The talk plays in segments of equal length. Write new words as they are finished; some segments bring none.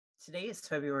Today is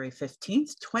February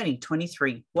 15th,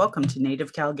 2023. Welcome to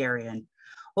Native Calgarian.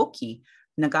 Oki,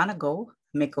 Naganago,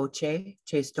 Mekoche,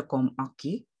 Chestokom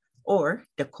Aki, or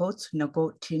Dakot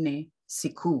Nagotine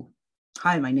Siku.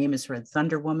 Hi, my name is Red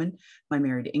Thunder Woman. My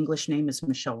married English name is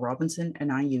Michelle Robinson,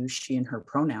 and I use she and her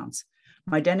pronouns.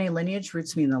 My Dene lineage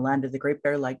roots me in the land of the Great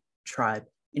Bear Lake tribe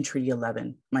in Treaty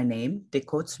 11. My name,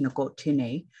 Dakot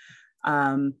Nagotine,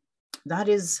 that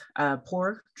is a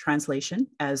poor translation,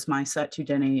 as my Satu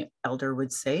Dene elder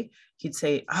would say. He'd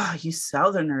say, you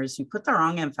Southerners, you put the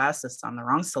wrong emphasis on the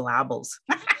wrong syllables.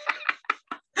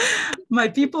 My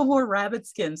people wore rabbit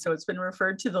skin, so it's been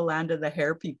referred to the land of the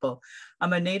hair people.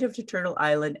 I'm a native to Turtle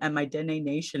Island, and my Dene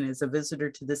nation is a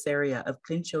visitor to this area of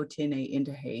Clincho Tine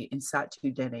Indahe in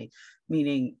Satu Dene,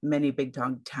 meaning many big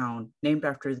dog town, named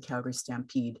after the Calgary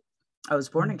Stampede. I was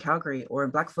born in Calgary, or in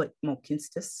Blackfoot,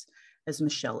 Mohkinstsis, as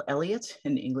Michelle Elliott,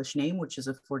 an English name, which has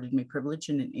afforded me privilege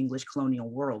in an English colonial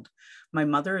world. My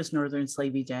mother is Northern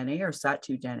Slavey Dene, or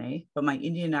Satu Dene, but my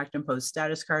Indian Act imposed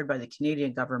status card by the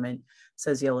Canadian government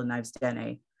says Yellowknives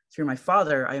Dene. Through my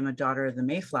father, I am a daughter of the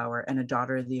Mayflower and a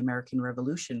daughter of the American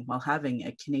Revolution, while having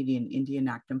a Canadian Indian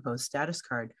Act imposed status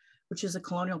card, which is a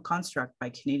colonial construct by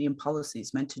Canadian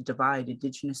policies meant to divide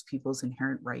Indigenous peoples'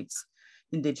 inherent rights.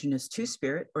 Indigenous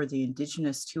Two-Spirit, or the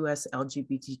Indigenous 2S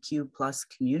LGBTQ plus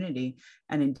community,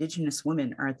 and Indigenous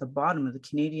women are at the bottom of the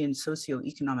Canadian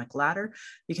socioeconomic ladder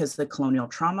because the colonial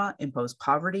trauma imposed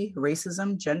poverty,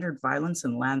 racism, gendered violence,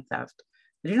 and land theft.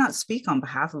 I do not speak on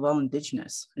behalf of all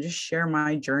Indigenous. I just share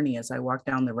my journey as I walk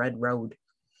down the red road.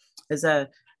 As a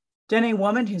Dene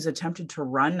woman who's attempted to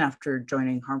run after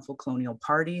joining harmful colonial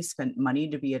parties, spent money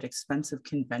to be at expensive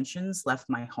conventions, left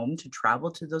my home to travel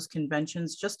to those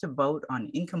conventions just to vote on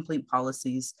incomplete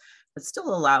policies that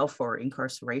still allow for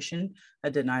incarceration, a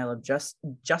denial of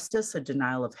justice, a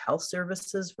denial of health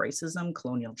services, racism,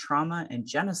 colonial trauma, and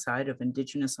genocide of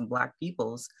Indigenous and Black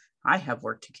peoples. I have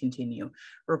work to continue,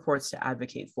 reports to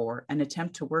advocate for, and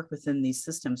attempt to work within these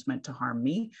systems meant to harm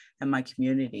me and my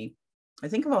community. I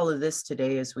think of all of this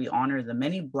today as we honor the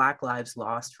many Black lives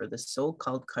lost for the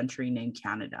so-called country named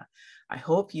Canada. I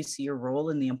hope you see your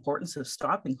role in the importance of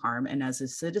stopping harm, and as a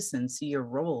citizen, see your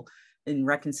role in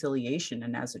reconciliation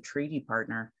and as a treaty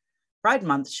partner. Pride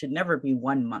Month should never be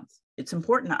 1 month. It's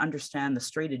important to understand the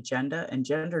straight agenda and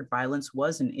gendered violence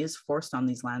was and is forced on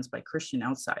these lands by Christian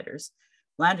outsiders.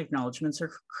 Land acknowledgements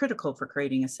are critical for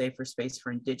creating a safer space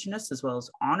for Indigenous, as well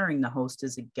as honoring the host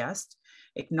as a guest,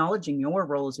 acknowledging your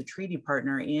role as a treaty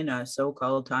partner in a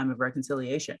so-called time of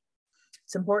reconciliation.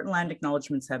 It's important land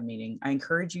acknowledgements have meaning. I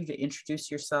encourage you to introduce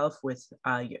yourself with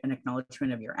an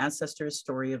acknowledgement of your ancestors,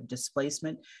 story of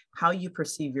displacement, how you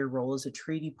perceive your role as a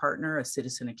treaty partner, a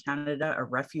citizen of Canada, a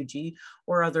refugee,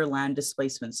 or other land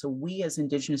displacement. So we as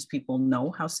Indigenous people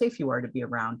know how safe you are to be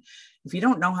around. If you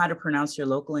don't know how to pronounce your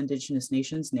local Indigenous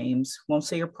nations' names, won't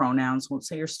say your pronouns, won't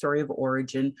say your story of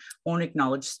origin, won't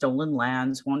acknowledge stolen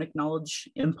lands, won't acknowledge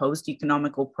imposed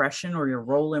economic oppression or your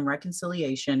role in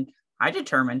reconciliation, I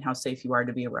determine how safe you are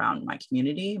to be around my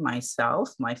community,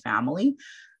 myself, my family.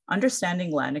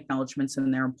 Understanding land acknowledgements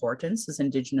and their importance is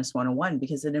Indigenous 101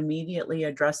 because it immediately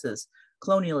addresses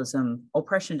colonialism,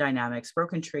 oppression dynamics,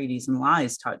 broken treaties, and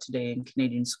lies taught today in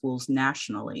Canadian schools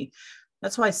nationally.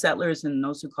 That's why settlers and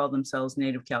those who call themselves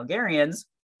Native Calgarians,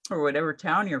 or whatever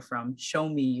town you're from, show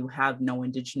me you have no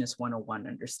Indigenous 101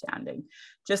 understanding.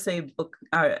 Just say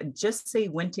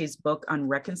Wente's book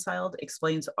Unreconciled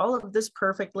explains all of this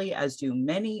perfectly, as do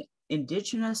many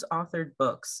Indigenous authored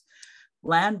books.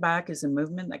 Land Back is a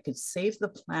movement that could save the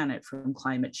planet from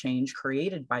climate change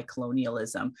created by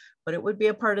colonialism, but it would be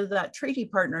a part of that treaty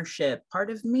partnership, part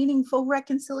of meaningful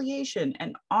reconciliation,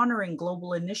 and honoring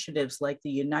global initiatives like the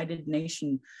United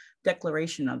Nations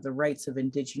Declaration of the Rights of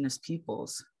Indigenous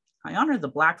Peoples. I honor the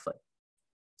Blackfoot,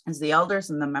 as the elders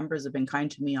and the members have been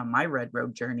kind to me on my Red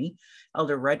Road journey.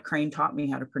 Elder Red Crane taught me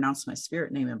how to pronounce my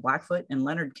spirit name in Blackfoot, and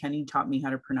Leonard Kenny taught me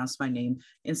how to pronounce my name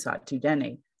in Satu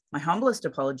Dene. My humblest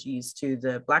apologies to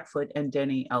the Blackfoot and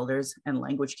Dene elders and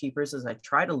language keepers as I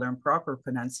try to learn proper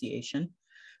pronunciation.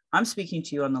 I'm speaking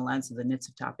to you on the lands of the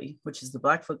Niitsitapi, which is the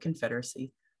Blackfoot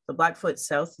Confederacy. The Blackfoot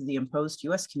south of the imposed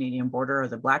US-Canadian border are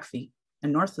the Blackfeet,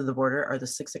 and north of the border are the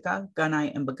Siksika,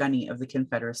 Gunai, and Bagani of the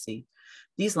Confederacy.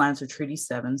 These lands are Treaty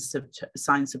 7,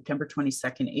 signed September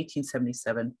 22nd,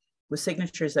 1877, with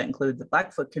signatures that include the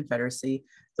Blackfoot Confederacy,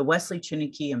 the Wesley,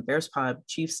 Chiniki, and Bears Paw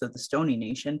chiefs of the Stoney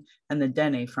Nation, and the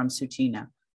Dene from Tsuut'ina.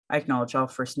 I acknowledge all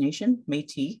First Nation,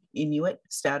 Métis, Inuit,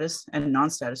 status, and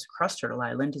non-status across Turtle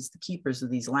Island as the keepers of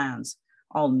these lands.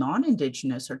 All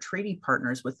non-Indigenous are treaty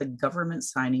partners with the government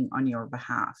signing on your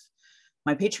behalf.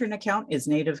 My Patreon account is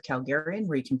Native Calgarian,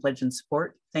 where you can pledge and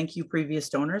support. Thank you, previous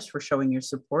donors, for showing your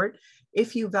support.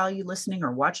 If you value listening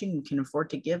or watching and can afford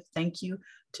to give, thank you.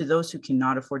 To those who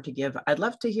cannot afford to give, I'd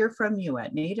love to hear from you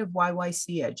at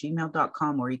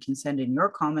nativeyyc@gmail.com, where you can send in your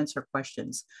comments or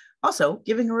questions. Also,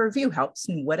 giving a review helps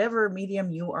in whatever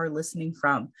medium you are listening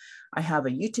from. I have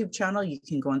a YouTube channel. You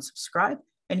can go and subscribe,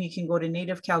 and you can go to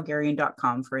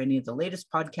nativecalgarian.com for any of the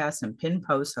latest podcasts and pinned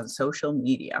posts on social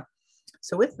media.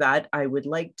 So with that, I would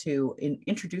like to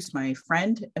introduce my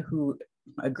friend who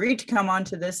agreed to come on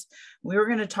to this. We were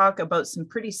going to talk about some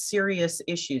pretty serious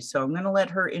issues. So I'm going to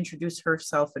let her introduce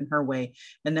herself in her way,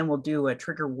 and then we'll do a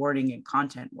trigger warning and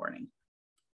content warning.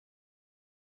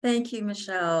 Thank you,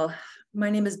 Michelle.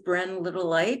 My name is Bren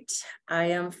Littlelight. I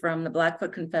am from the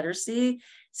Blackfoot Confederacy,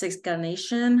 Siksika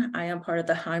Nation. I am part of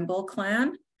the Heimbo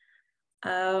clan.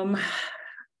 I'm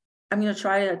going to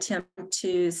try to attempt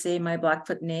to say my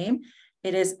Blackfoot name.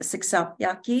 It is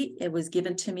Siksapyaki. It was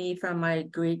given to me from my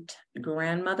great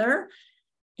grandmother.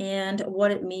 And what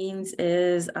it means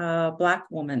is a Black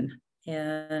woman.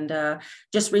 And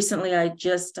just recently, I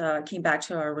just came back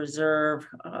to our reserve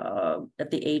at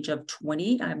the age of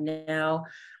 20. I'm now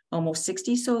almost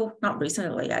 60, so not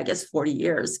recently, I guess 40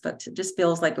 years, but it just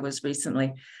feels like it was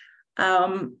recently.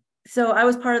 So I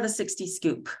was part of the 60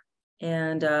 Scoop,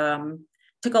 and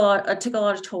took a lot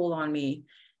of toll on me.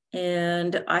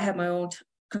 And I have my own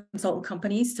consultant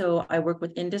company, so I work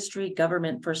with industry,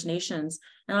 government, First Nations,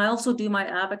 and I also do my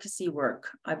advocacy work.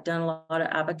 I've done a lot of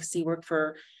advocacy work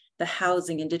for the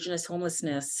housing, Indigenous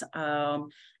homelessness, the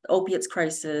opiates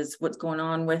crisis, what's going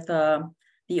on with the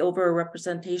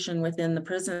overrepresentation within the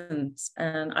prisons.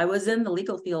 And I was in the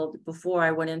legal field before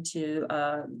I went into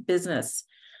business.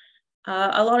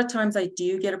 A lot of times I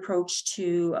do get approached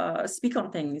to speak on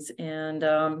things, and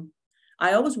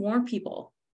I always warn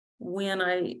people when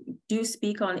I do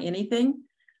speak on anything.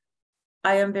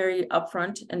 I am very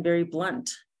upfront and very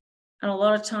blunt. And a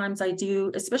lot of times I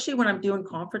do, especially when I'm doing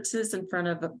conferences in front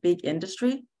of a big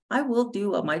industry, I will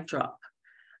do a mic drop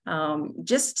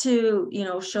just to,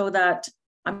 show that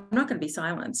I'm not going to be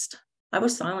silenced. I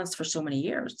was silenced for so many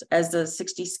years as the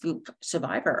 60 Scoop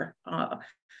survivor.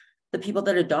 The people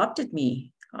that adopted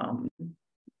me,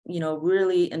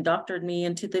 really indoctrinated me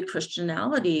into the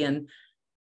Christianity. And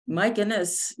my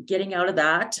goodness, getting out of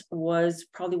that was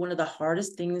probably one of the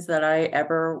hardest things that I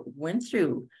ever went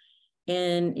through.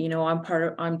 And,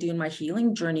 I'm doing my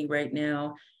healing journey right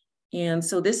now. And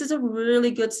so this is a really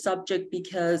good subject,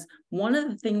 because one of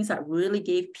the things that really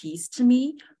gave peace to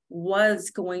me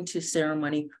was going to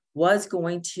ceremony, was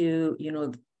going to,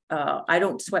 I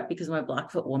don't sweat because I'm a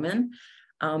Blackfoot woman,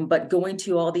 but going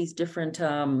to all these different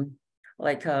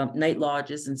night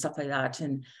lodges and stuff like that,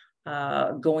 and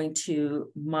going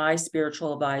to my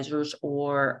spiritual advisors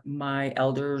or my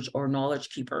elders or knowledge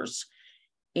keepers.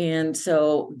 And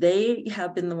so they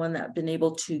have been the one that have been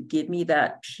able to give me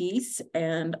that peace.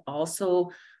 And also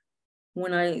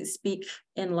when I speak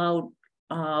in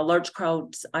large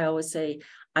crowds, I always say,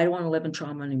 I don't want to live in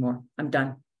trauma anymore. I'm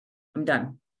done.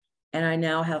 And I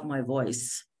now have my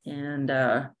voice, and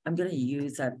I'm going to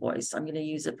use that voice. I'm going to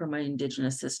use it for my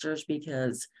Indigenous sisters,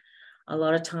 because a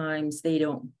lot of times they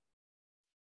don't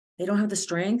have the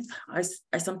strength. I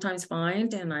sometimes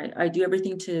find, and I do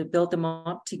everything to build them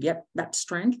up to get that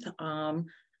strength. And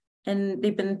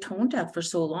they've been tone deaf for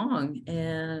so long.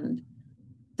 And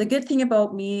the good thing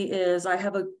about me is I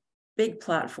have a big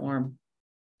platform,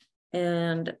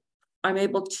 and I'm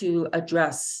able to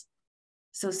address.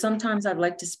 So sometimes I'd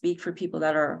like to speak for people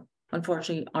that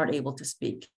unfortunately aren't able to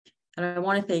speak. And I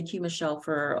want to thank you, Michelle,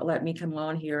 for letting me come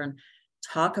on here and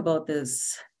talk about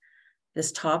this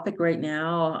topic right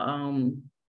now.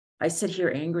 I sit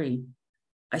here angry.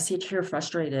 I sit here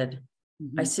frustrated.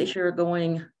 Mm-hmm. I sit here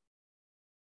going,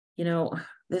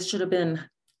 this should have been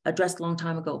addressed a long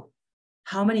time ago.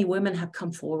 How many women have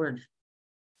come forward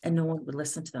and no one would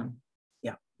listen to them?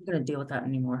 Yeah. I'm going to deal with that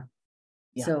anymore.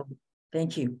 Yeah. So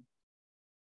thank you.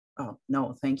 Oh,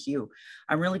 no, thank you.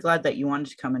 I'm really glad that you wanted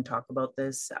to come and talk about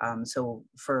this. So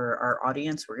for our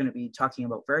audience, we're going to be talking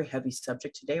about very heavy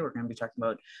subject today. We're going to be talking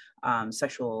about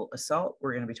sexual assault.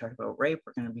 We're going to be talking about rape.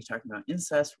 We're going to be talking about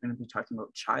incest. We're going to be talking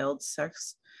about child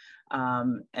sex.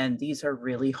 And these are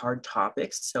really hard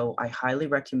topics. So I highly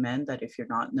recommend that if you're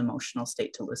not in the emotional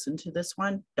state to listen to this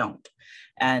one, don't.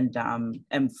 And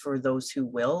for those who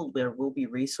will, there will be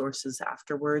resources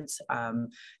afterwards.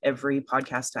 Every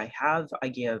podcast I have, I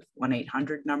give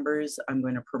 1-800 numbers. I'm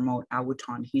going to promote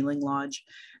Awuton Healing Lodge.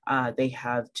 They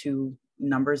have 2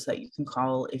 numbers that you can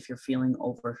call if you're feeling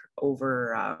over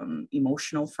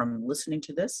emotional from listening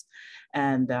to this.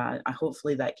 And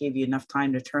hopefully that gave you enough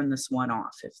time to turn this one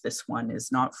off if this one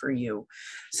is not for you.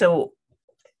 So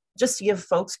just to give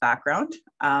folks background,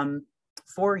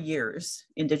 for years,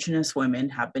 Indigenous women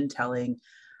have been telling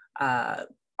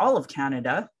all of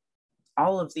Canada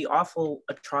all of the awful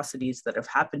atrocities that have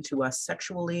happened to us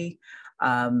sexually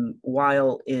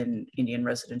while in Indian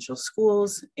residential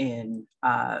schools, in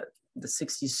the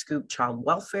 60s scoop child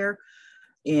welfare,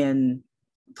 in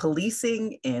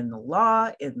policing, in the law,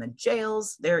 in the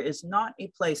jails. There is not a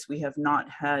place we have not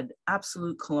had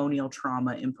absolute colonial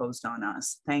trauma imposed on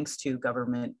us, thanks to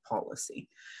government policy.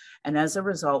 And as a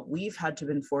result, we've had to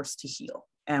been forced to heal,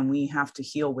 and we have to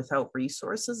heal without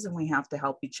resources, and we have to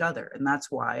help each other. And that's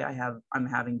why I'm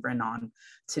having Bryn on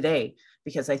today,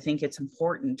 because I think it's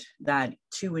important that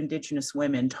two Indigenous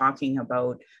women talking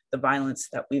about the violence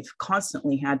that we've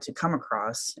constantly had to come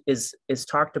across is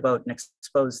talked about and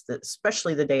exposed,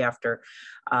 especially the day after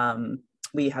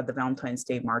we had the Valentine's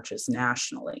Day marches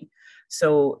nationally.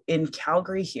 So in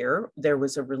Calgary here, there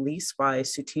was a release by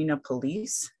Tsuut'ina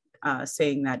Police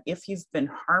saying that if you've been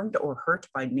harmed or hurt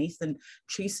by Nathan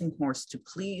Chasing Horse, to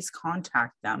please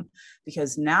contact them,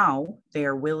 because now they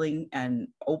are willing and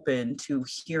open to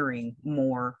hearing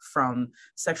more from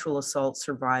sexual assault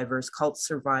survivors, cult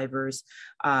survivors,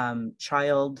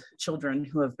 children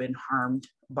who have been harmed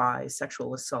by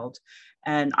sexual assault.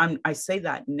 And I say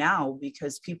that now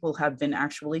because people have been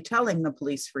actually telling the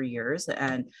police for years.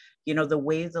 And, you know, the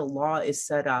way the law is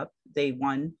set up, they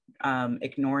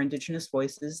ignore Indigenous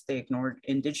voices. They ignore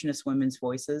Indigenous women's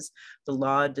voices. The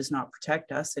law does not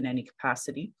protect us in any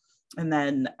capacity. And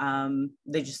then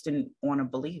they just didn't want to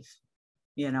believe,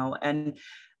 you know, and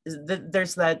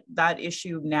there's that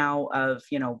issue now of,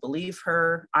 you know, believe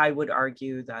her. I would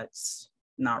argue that's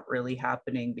not really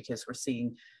happening, because we're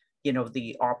seeing, you know,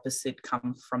 the opposite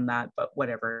come from that, but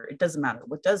whatever, it doesn't matter.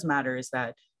 What does matter is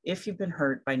that if you've been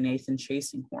hurt by Nathan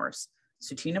Chasing Horse,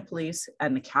 Tsuut'ina Police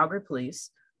and the Calgary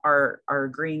Police are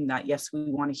agreeing that, yes,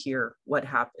 we want to hear what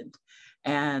happened.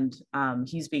 And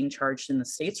he's being charged in the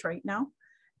States right now.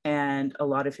 And a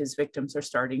lot of his victims are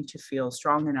starting to feel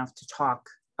strong enough to talk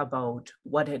about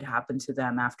what had happened to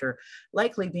them after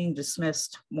likely being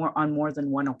dismissed on more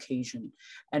than one occasion,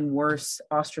 and worse,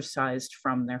 ostracized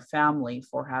from their family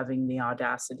for having the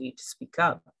audacity to speak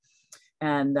up.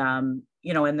 And,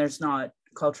 you know, and there's not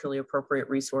culturally appropriate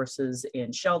resources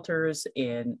in shelters,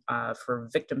 for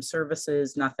victim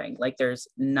services, nothing. Like, there's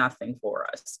nothing for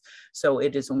us. So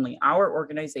it is only our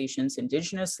organizations,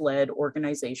 Indigenous-led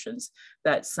organizations,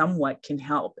 that somewhat can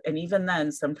help. And even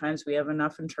then, sometimes we have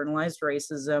enough internalized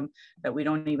racism that we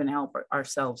don't even help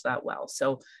ourselves that well.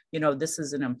 So, you know, this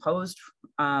is an imposed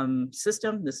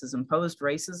system, this is imposed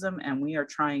racism, and we are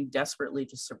trying desperately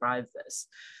to survive this.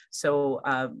 So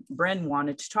Bryn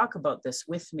wanted to talk about this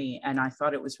with me, and I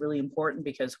thought it was really important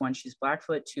because, one, she's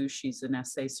Blackfoot, two, she's an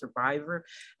SA survivor,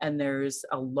 and there's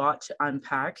a lot to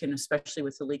unpack, and especially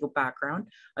with the legal background.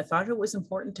 I thought it was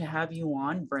important to have you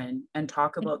on, Bryn, and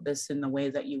talk about this in the way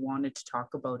that you wanted to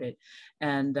talk about it.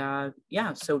 And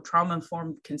yeah, so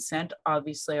trauma-informed consent,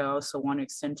 obviously, I also want to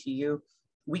extend to you.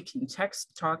 We can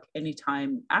text talk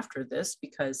anytime after this,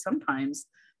 because sometimes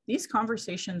these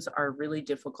conversations are really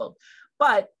difficult.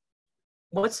 But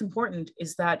what's important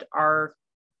is that our,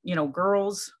 you know,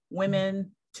 girls,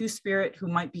 women, Two-Spirit who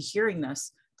might be hearing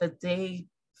this, that they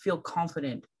feel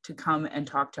confident to come and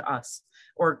talk to us,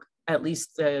 or at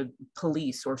least the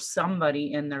police or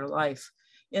somebody in their life,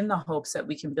 in the hopes that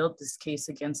we can build this case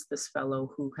against this fellow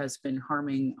who has been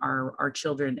harming our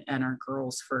children and our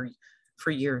girls for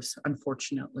years,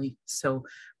 unfortunately. So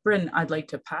Bryn, I'd like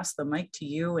to pass the mic to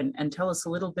you and tell us a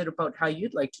little bit about how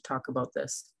you'd like to talk about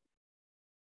this.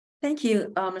 Thank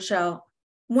you, Michelle.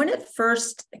 When it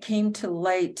first came to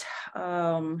light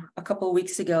a couple of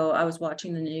weeks ago, I was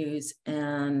watching the news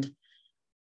and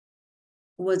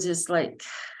was just like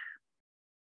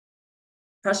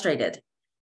frustrated,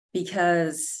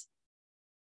 because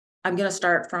I'm going to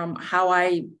start from how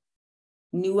I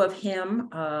knew of him.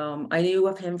 I knew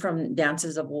of him from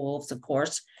Dances of Wolves, of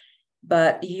course,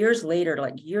 but years later,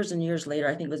 like years and years later,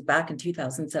 I think it was back in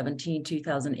 2017,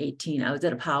 2018, I was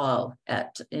at a powwow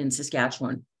in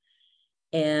Saskatchewan.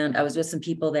 And I was with some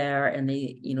people there, and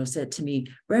they, you know, said to me,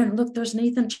 Bryn, look, there's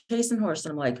Nathan Chasing Horse.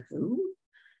 And I'm like, who?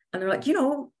 And they're like, you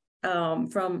know,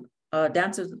 from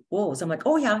Dances of Wolves. I'm like,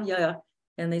 oh, yeah.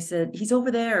 And they said, he's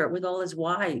over there with all his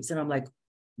wives. And I'm like,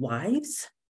 wives?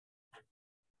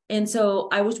 And so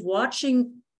I was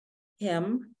watching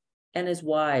him and his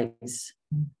wives,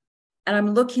 and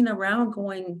I'm looking around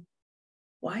going,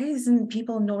 why isn't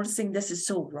people noticing this is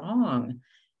so wrong?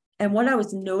 And what I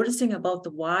was noticing about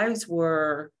the wives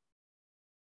were,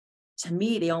 to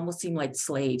me, they almost seemed like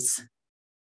slaves.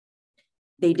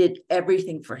 They did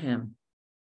everything for him.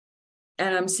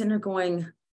 And I'm sitting there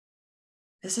going,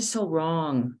 this is so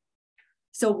wrong.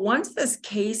 So once this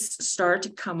case started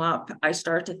to come up, I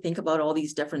started to think about all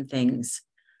these different things.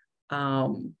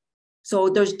 So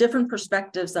there's different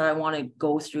perspectives that I want to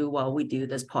go through while we do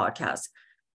this podcast.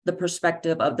 The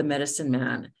perspective of the medicine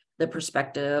man, the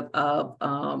perspective of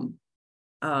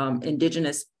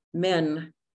Indigenous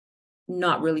men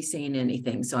not really saying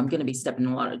anything. So I'm going to be stepping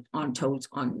a lot on toes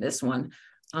on this one.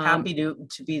 Happy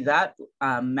to be that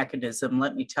mechanism,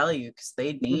 let me tell you, because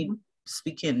they need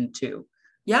speaking to.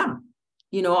 Yeah.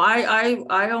 You know,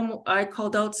 I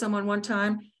called out someone one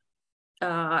time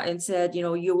and said, you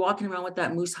know, you're walking around with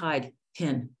that moose hide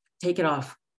pin, take it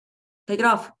off, take it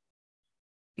off.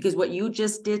 Because what you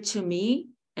just did to me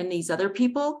and these other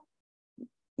people,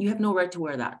 you have no right to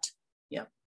wear that. Yeah.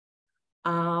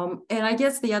 And I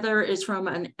guess the other is from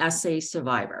an SA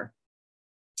survivor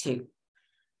too.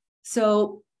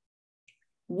 So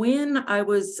when I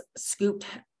was scooped,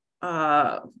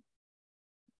 part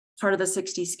of the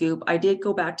 60 scoop, I did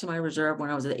go back to my reserve when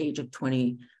I was at the age of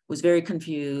 20, was very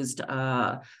confused.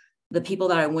 The people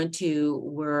that I went to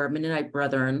were Mennonite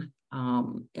Brethren,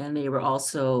 and they were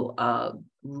also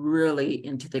really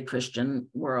into the Christian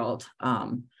world.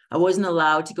 I wasn't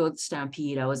allowed to go to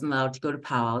Stampede. I wasn't allowed to go to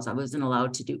powwows. I wasn't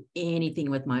allowed to do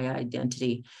anything with my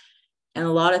identity. And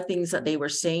a lot of things that they were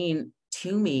saying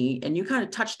to me, and you kind of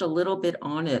touched a little bit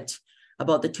on it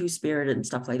about the two-spirited and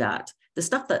stuff like that. The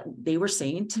stuff that they were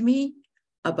saying to me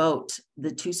about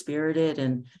the two-spirited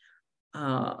and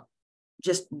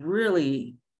just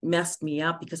really messed me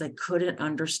up because I couldn't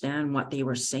understand what they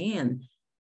were saying.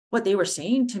 What they were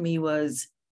saying to me was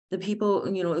the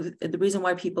people, you know, the reason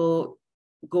why people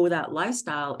go that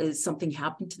lifestyle is something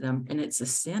happened to them and it's a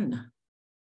sin.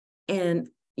 And,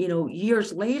 you know,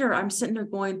 years later, I'm sitting there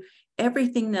going,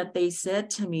 everything that they said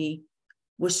to me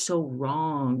was so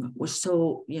wrong, was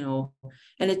so, you know,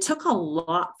 and it took a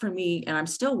lot for me, and I'm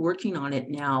still working on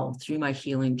it now through my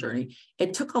healing journey.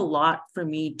 It took a lot for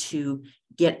me to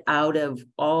get out of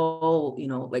all, you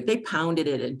know, like they pounded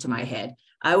it into my head.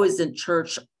 I was in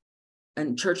church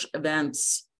and church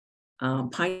events,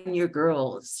 Pioneer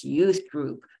Girls, youth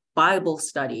group, Bible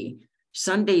study,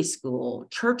 Sunday school,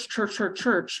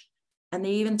 church. And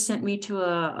they even sent me to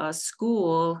a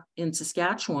school in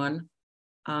Saskatchewan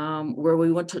where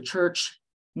we went to church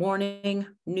morning,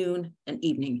 noon, and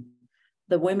evening.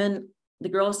 The women, the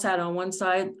girls sat on one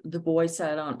side, the boys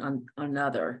sat on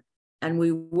another. And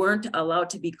we weren't allowed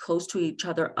to be close to each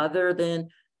other other than,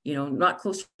 you know, not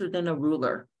closer than a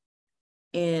ruler.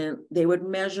 And they would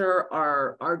measure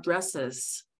our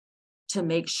dresses to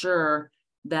make sure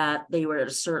that they were at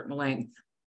a certain length.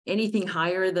 Anything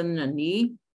higher than a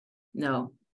knee,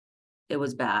 no, it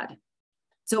was bad.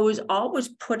 So it was always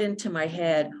put into my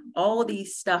head, all of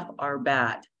these stuff are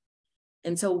bad.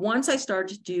 And so once I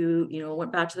started to do, you know,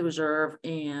 went back to the reserve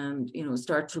and, you know,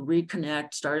 start to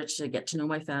reconnect, started to get to know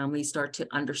my family, start to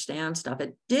understand stuff.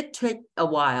 It did take a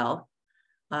while.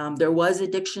 There was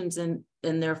addictions in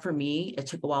there for me. It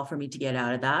took a while for me to get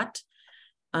out of that.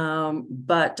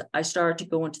 But I started to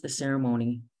go into the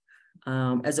ceremony.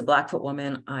 As a Blackfoot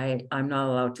woman, I'm not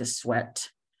allowed to sweat.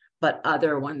 But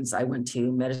other ones I went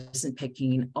to, medicine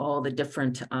picking, all the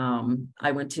different,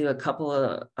 I went to a couple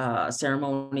of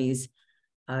ceremonies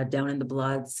down in the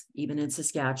Bloods, even in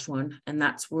Saskatchewan. And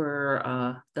that's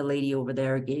where the lady over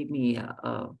there gave me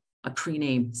a Cree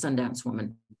name, Sundance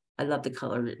Woman. I love the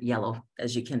color yellow,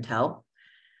 as you can tell.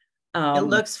 It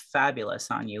looks fabulous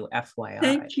on you, FYI.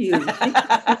 Thank you. Thank you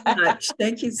so much.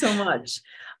 Thank you so much.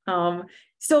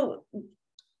 So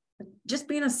just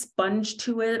being a sponge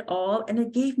to it all, and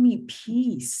it gave me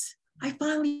peace. I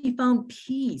finally found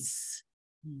peace.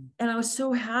 And I was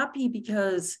so happy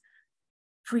because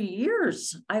for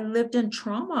years I lived in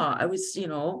trauma. I was, you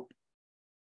know,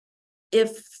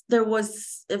 if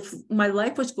my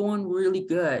life was going really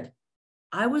good,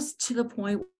 I was to the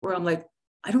point where I'm like,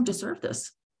 I don't deserve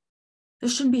this.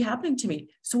 This shouldn't be happening to me.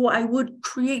 So I would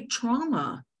create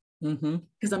trauma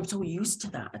because I'm so used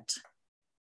to that.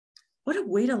 What a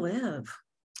way to live.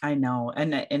 I know.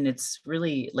 And it's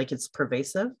really like, it's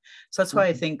pervasive. So that's why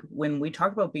I think when we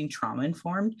talk about being trauma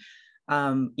informed,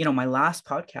 My last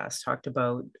podcast talked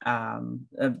about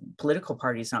political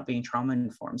parties not being trauma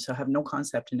informed. So I have no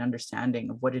concept and understanding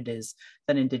of what it is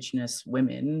that Indigenous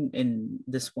women, in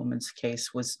this woman's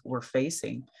case, were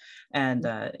facing. And,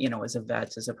 as a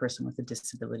vet, as a person with a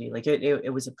disability, like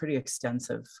it was a pretty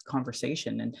extensive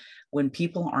conversation. And when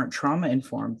people aren't trauma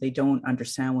informed, they don't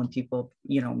understand when people,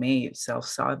 may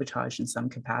self-sabotage in some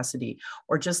capacity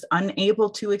or just unable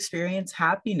to experience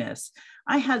happiness.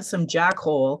 I had some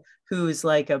jackhole who's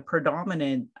like a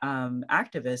predominant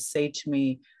activist say to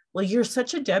me, well, you're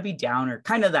such a Debbie Downer,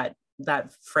 kind of that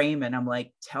frame. And I'm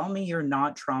like, tell me you're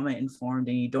not trauma informed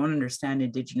and you don't understand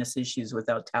Indigenous issues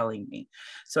without telling me.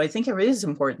 So I think it is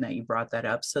important that you brought that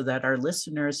up so that our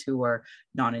listeners who are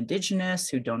non-Indigenous,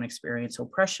 who don't experience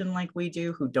oppression like we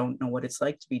do, who don't know what it's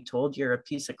like to be told you're a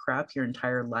piece of crap your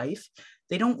entire life,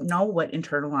 they don't know what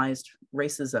internalized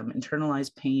racism,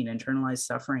 internalized pain, internalized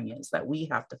suffering is that we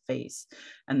have to face.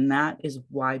 And that is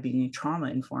why being trauma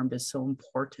informed is so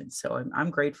important. So I'm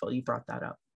grateful you brought that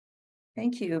up.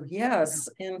 Thank you. Yes.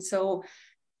 And so,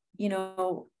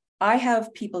 I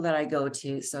have people that I go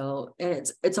to. So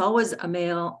it's always a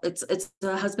male, it's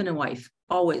a husband and wife,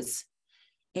 always.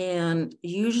 And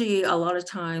usually a lot of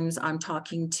times I'm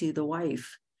talking to the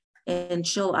wife and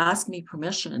she'll ask me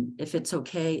permission if it's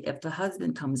okay if the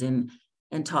husband comes in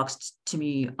and talks to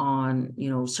me on,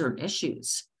 certain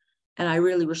issues. And I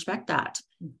really respect that.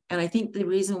 And I think the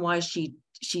reason why she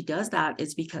does that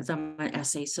is because I'm an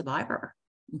SA survivor.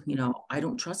 I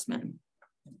don't trust men.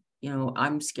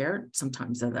 I'm scared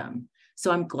sometimes of them.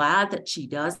 So I'm glad that she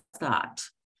does that.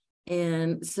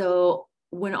 And so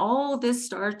when all this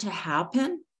started to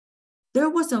happen, there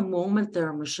was a moment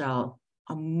there, Michelle,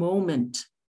 a moment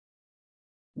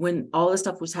when all this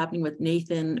stuff was happening with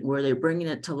Nathan, where they're bringing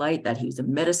it to light that he was a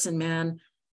medicine man,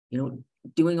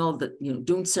 doing all the,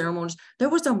 doing ceremonies. There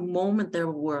was a moment there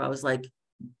where I was like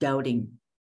doubting.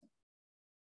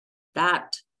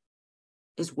 That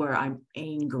is where I'm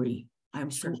angry.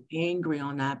 I'm so angry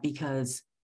on that because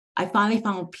I finally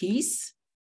found peace.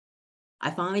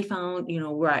 I finally found,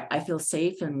 where I feel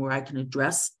safe and where I can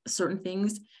address certain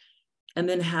things. And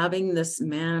then having this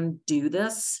man do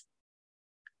this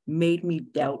made me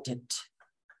doubt it.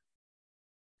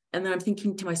 And then I'm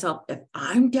thinking to myself, if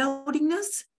I'm doubting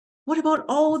this, what about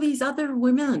all these other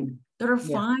women that are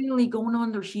finally going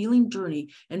on their healing journey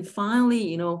and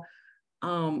finally,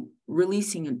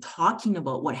 releasing and talking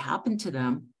about what happened to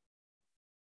them?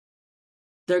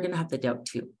 They're going to have the doubt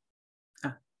too.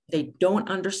 They don't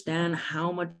understand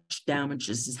how much damage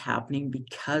this is happening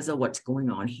because of what's going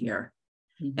on here.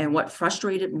 Mm-hmm. And what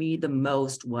frustrated me the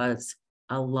most was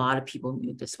a lot of people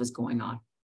knew this was going on,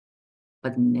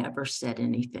 but never said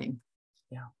anything.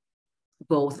 Yeah.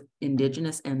 Both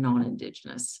Indigenous and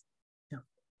non-Indigenous. Yeah.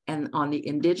 And on the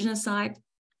Indigenous side,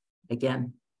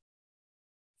 again,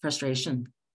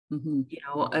 frustration. Mm-hmm.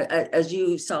 As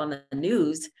you saw in the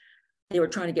news, they were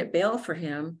trying to get bail for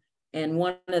him. And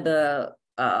one of the,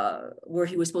 where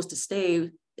he was supposed to stay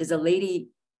is a lady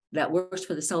that works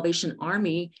for the Salvation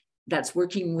Army that's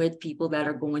working with people that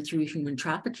are going through human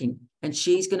trafficking. And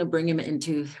she's going to bring him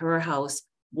into her house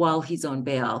while he's on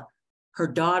bail. Her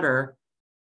daughter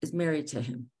is married to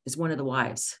him, is one of the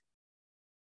wives.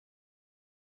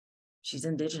 She's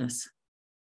Indigenous.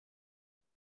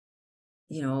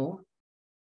 And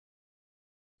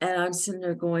I'm sitting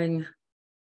there going,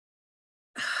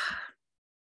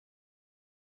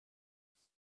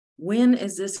 when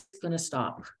is this going to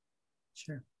stop?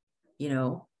 Sure.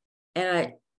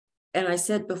 And I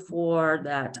said before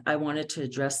that I wanted to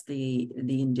address the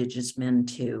Indigenous men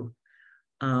too.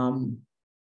 At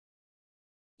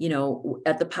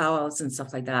the powwows and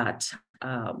stuff like that,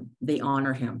 they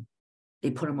honor him.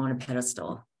 They put him on a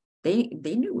pedestal. They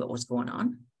knew what was going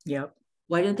on. Yep.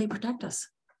 Why didn't they protect us?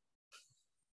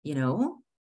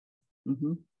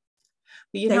 Mm-hmm.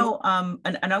 But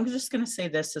and I'm just going to say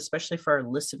this, especially for our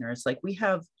listeners, like we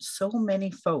have so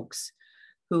many folks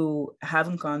who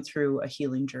haven't gone through a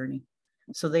healing journey.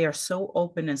 So they are so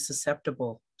open and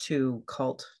susceptible to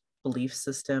cult belief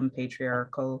system,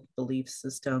 patriarchal belief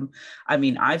system. I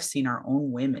mean, I've seen our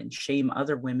own women shame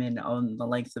other women on the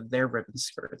length of their ribbon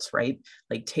skirts, right?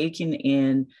 Like taking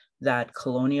in that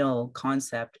colonial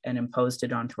concept and imposed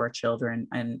it onto our children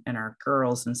and our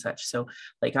girls and such. So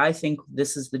like, I think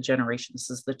this is the generation,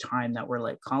 this is the time that we're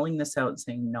like calling this out and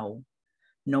saying, no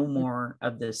more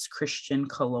of this Christian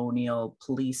colonial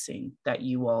policing that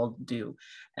you all do.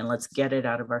 And let's get it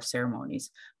out of our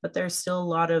ceremonies. But there's still a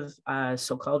lot of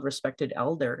so-called respected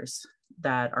elders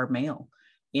that are male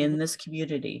in this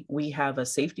community. We have a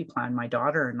safety plan, my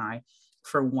daughter and I,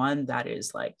 for one that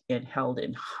is like held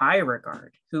in high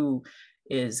regard, who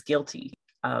is guilty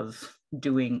of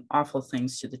doing awful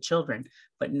things to the children,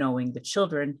 but knowing the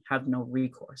children have no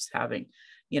recourse, having,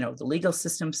 the legal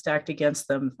system stacked against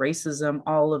them, racism,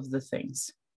 all of the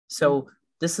things. So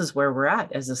this is where we're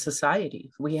at as a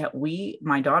society.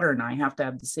 My daughter and I have to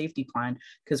have the safety plan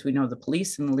because we know the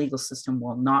police and the legal system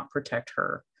will not protect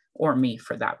her or me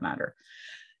for that matter.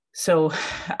 So,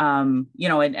 and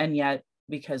yet,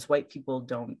 because white people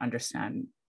don't understand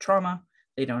trauma,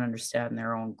 they don't understand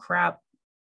their own crap,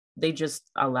 they just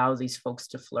allow these folks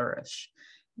to flourish.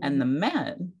 And the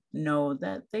men know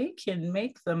that they can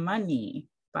make the money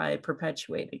by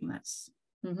perpetuating this.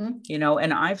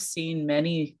 And I've seen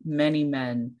many, many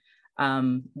men,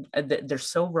 they're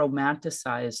so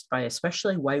romanticized by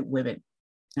especially white women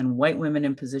and white women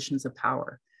in positions of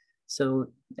power. So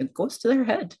it goes to their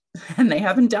head and they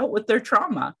haven't dealt with their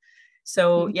trauma.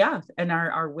 So yeah, and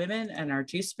our women and our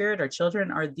Two-Spirit, our children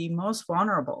are the most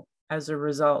vulnerable as a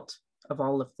result of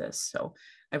all of this. So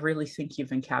I really think you've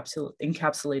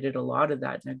encapsulated a lot of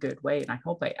that in a good way. And I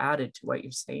hope I added to what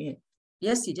you're saying.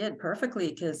 Yes, you did perfectly,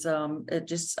 because it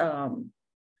just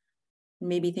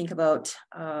made me think about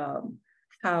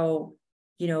how,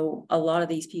 a lot of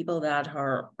these people that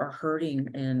are hurting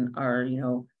and are,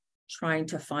 trying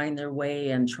to find their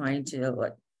way and trying to,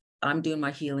 like, I'm doing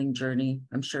my healing journey.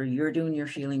 I'm sure you're doing your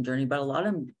healing journey, but a lot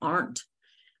of them aren't.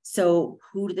 So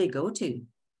who do they go to?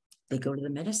 They go to the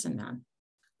medicine man.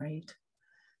 Right.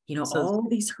 So, all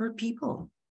these hurt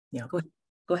people. Yeah. Go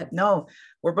ahead. No,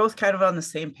 we're both kind of on the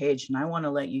same page, and I want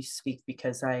to let you speak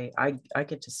because I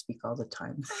get to speak all the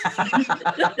time.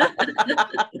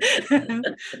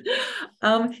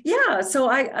 Yeah. So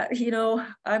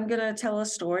I'm gonna tell a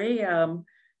story.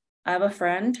 I have a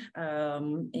friend,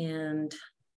 and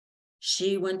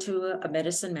she went to a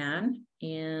medicine man,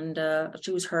 and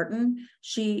she was hurting.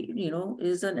 She,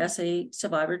 is an SA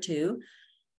survivor too,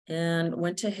 and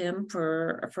went to him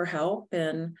for help.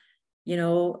 And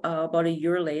about a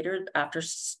year later, after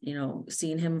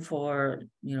seeing him for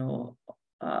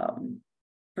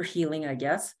healing, I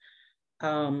guess,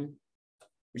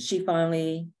 she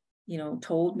finally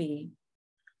told me,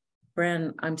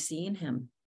 Bren, I'm seeing him.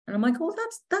 And I'm like, oh,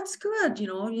 that's good,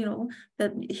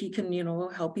 that he can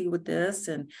help you with this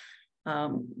and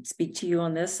speak to you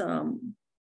on this.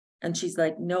 And she's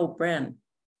like, no, Bren,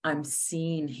 I'm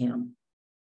seeing him.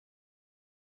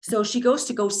 So she goes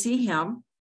to go see him,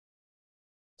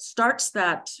 starts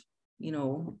that,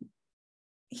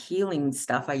 healing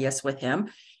stuff, I guess, with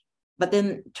him, but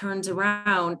then turns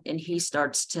around and he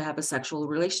starts to have a sexual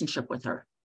relationship with her.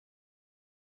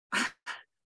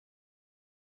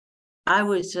 I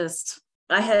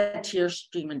had tears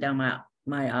streaming down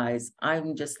my eyes.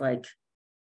 I'm just like,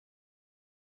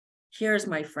 here's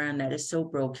my friend that is so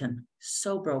broken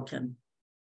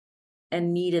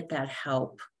and needed that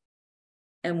help.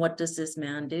 And what does this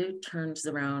man do? Turns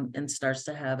around and starts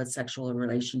to have a sexual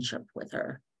relationship with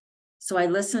her. So I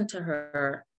listened to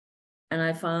her, and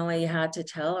I finally had to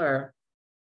tell her,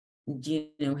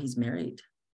 he's married.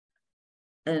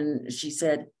 And she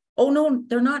said, oh, no,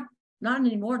 they're not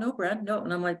anymore. No, Brad, no.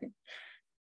 And I'm like,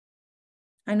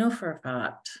 I know for a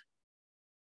fact.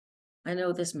 I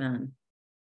know this man.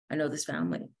 I know this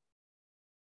family.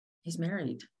 He's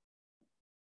married.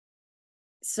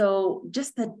 So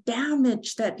just the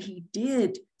damage that he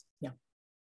did,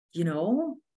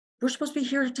 we're supposed to be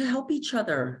here to help each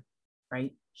other.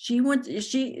 Right. She grew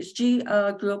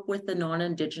up with the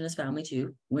non-Indigenous family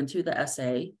too, went through the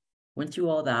SA, went through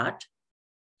all that,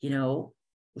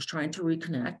 was trying to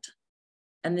reconnect.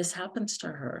 And this happens to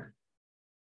her.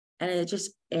 And it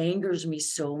just angers me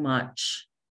so much.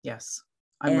 Yes,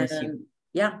 I'm with you.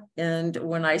 Yeah. And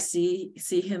when I see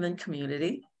him in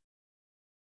community,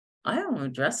 I don't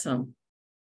address him.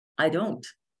 I don't.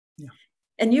 Yeah.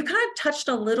 And you kind of touched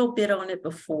a little bit on it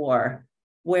before,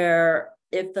 where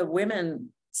if the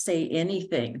women say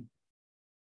anything,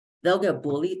 they'll get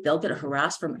bullied, they'll get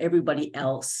harassed from everybody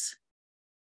else.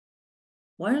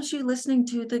 Why aren't you listening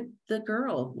to the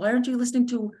girl? Why aren't you listening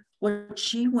to what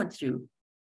she went through?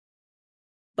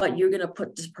 But you're going to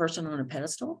put this person on a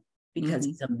pedestal because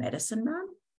he's a medicine man?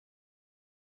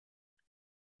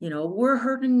 We're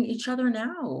hurting each other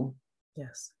now.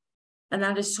 Yes. And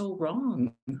that is so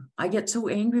wrong. I get so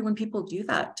angry when people do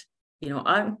that.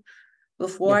 I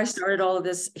started all of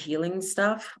this healing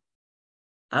stuff,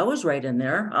 I was right in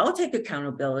there. I'll take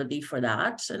accountability for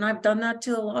that. And I've done that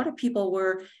to a lot of people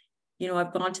where,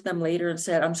 I've gone to them later and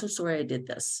said, I'm so sorry I did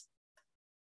this.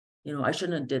 I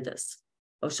shouldn't have did this.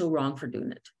 I was so wrong for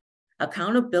doing it.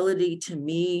 Accountability to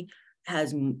me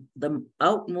has the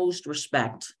utmost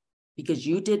respect, because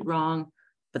you did wrong,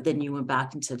 but then you went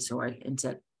back and said sorry and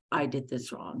said, I did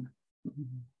this wrong.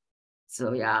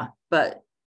 So yeah, but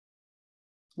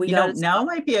we You know, got now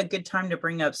might be a good time to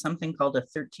bring up something called a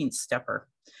 13th stepper.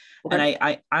 And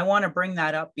okay. I want to bring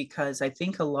that up because I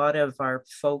think a lot of our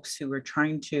folks who are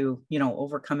trying to, you know,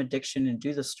 overcome addiction and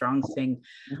do the strong thing,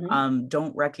 Mhm.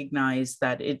 don't recognize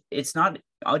that it's not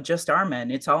just our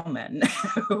men, it's all men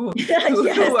who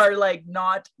Yes. are like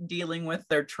not dealing with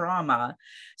their trauma.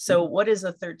 So what is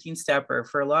a 13 stepper?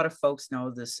 For a lot of folks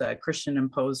know this Christian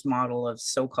imposed model of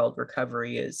so-called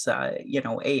recovery is, you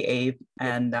know, AA,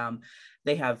 and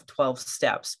they have 12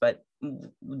 steps, but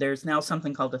there's now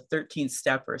something called a 13th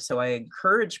stepper. So I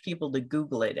encourage people to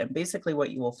Google it. And basically, what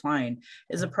you will find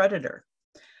is a predator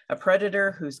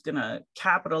who's going to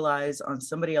capitalize on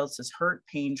somebody else's hurt,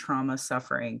 pain, trauma,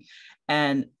 suffering.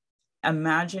 And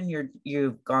imagine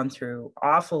you've gone through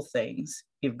awful things.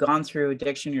 You've gone through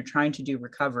addiction, you're trying to do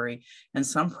recovery, and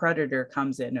some predator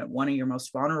comes in at one of your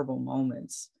most vulnerable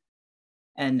moments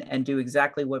and do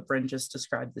exactly what Bryn just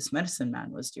described this medicine man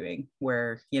was doing,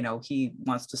 where, you know, he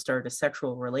wants to start a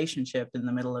sexual relationship in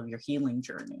the middle of your healing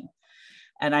journey.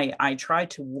 And I try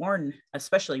to warn,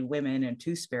 especially women and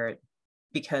two-spirit,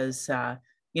 because,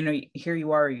 you know, here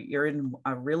you are, you're in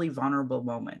a really vulnerable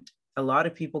moment. A lot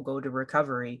of people go to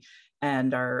recovery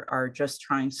and are just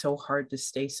trying so hard to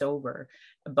stay sober,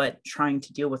 but trying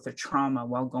to deal with their trauma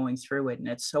while going through it. And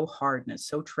it's so hard and it's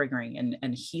so triggering,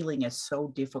 and healing is so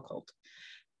difficult.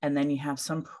 And then you have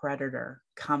some predator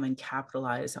come and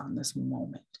capitalize on this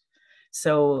moment.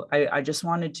 So I just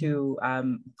wanted to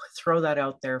throw that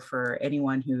out there for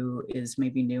anyone who is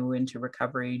maybe new into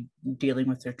recovery, dealing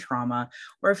with their trauma,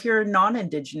 or if you're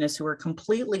non-Indigenous who are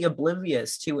completely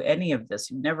oblivious to any of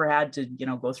this, you've never had to, you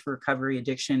know, go through recovery,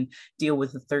 addiction, deal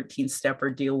with the 13th step,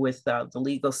 or deal with the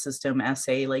legal system,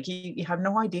 SA, like you have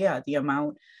no idea the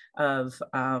amount of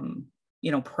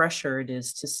you know, pressure it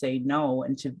is to say no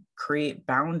and to create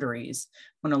boundaries,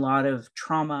 when a lot of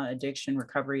trauma, addiction,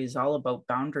 recovery is all about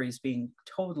boundaries being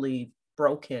totally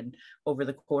broken over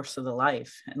the course of the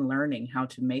life and learning how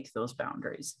to make those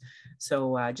boundaries.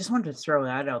 So I just wanted to throw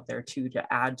that out there too,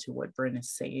 to add to what Bryn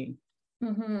is saying.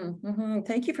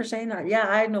 Thank you for saying that. Yeah,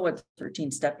 I know what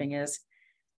 13 stepping is.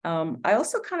 I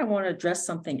also kind of want to address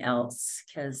something else,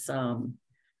 because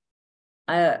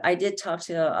I did talk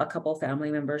to a couple of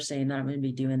family members saying that I'm going to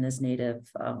be doing this Native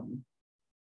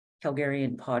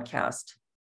Calgarian podcast.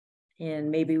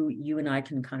 And maybe you and I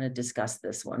can kind of discuss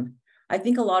this one. I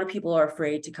think a lot of people are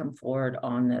afraid to come forward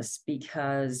on this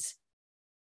because,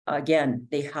 again,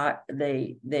 the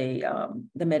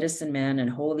medicine man and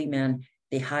holy man,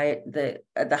 they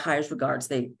the highest regards.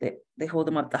 They hold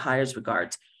them up the highest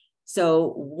regards.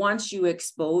 So once you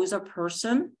expose a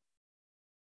person,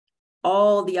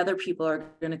 all the other people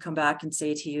are going to come back and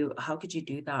say to you, how could you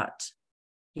do that?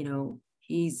 You know,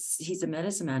 he's a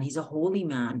medicine man. He's a holy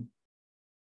man.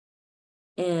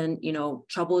 And, you know,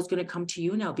 trouble is going to come to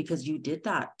you now because you did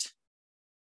that.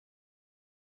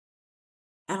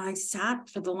 And I sat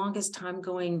for the longest time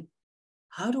going,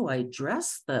 how do I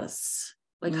address this?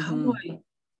 Like, how do I,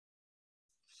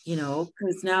 you know,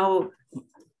 because now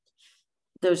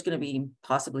there's going to be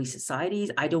possibly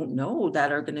societies, I don't know,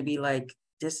 that are going to be like,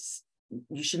 this,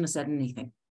 you shouldn't have said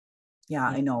anything. Yeah,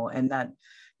 I know. And that,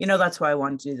 you know, that's why I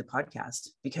wanted to do the podcast,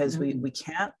 because Mm-hmm. we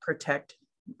can't protect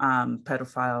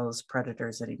pedophiles,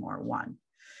 predators anymore, one.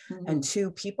 Mm-hmm. And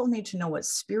two, people need to know what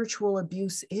spiritual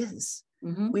abuse is.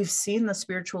 Mm-hmm. We've seen the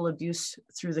spiritual abuse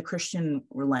through the Christian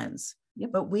lens,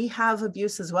 Yep. but we have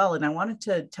abuse as well. And I wanted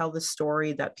to tell the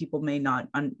story that people may not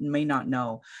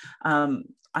know.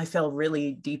 I fell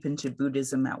really deep into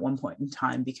Buddhism at one point in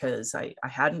time because I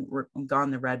hadn't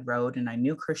gone the red road, and I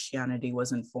knew Christianity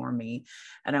wasn't for me.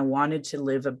 And I wanted to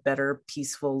live a better,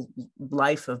 peaceful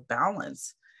life of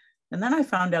balance. And then I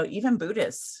found out even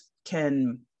Buddhists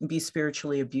can be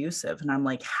spiritually abusive. And I'm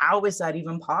like, how is that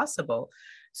even possible?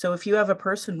 So if you have a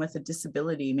person with a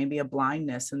disability, maybe a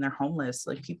blindness, and they're homeless,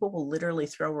 like people will literally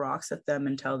throw rocks at them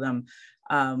and tell them,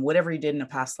 whatever you did in a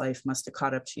past life must have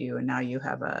caught up to you, and now you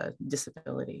have a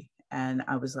disability. And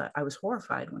I was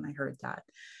horrified when I heard that.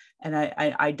 And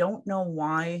I don't know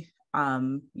why.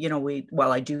 You know,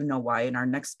 I do know why. And our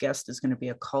next guest is going to be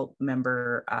a cult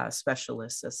member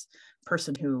specialist, this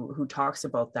person who talks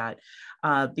about that,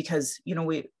 because, you know,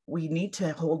 we need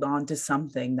to hold on to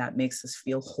something that makes us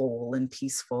feel whole and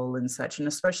peaceful and such, and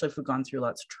especially if we've gone through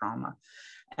lots of trauma.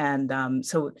 And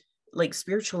so like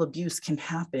spiritual abuse can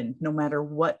happen no matter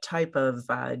what type of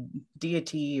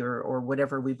deity or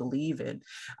whatever we believe in.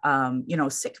 You know,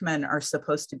 sick men are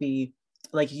supposed to be,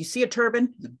 like, you see a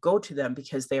turban, you go to them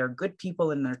because they are good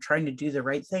people and they're trying to do the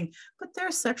right thing. But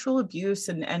there's sexual abuse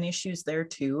and issues there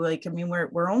too. Like, I mean,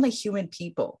 we're only human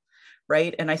people.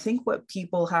 right? And I think what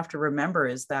people have to remember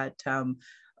is that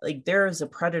like there is a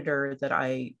predator that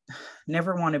I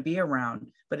never want to be around,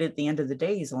 but at the end of the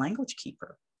day, he's a language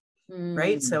keeper,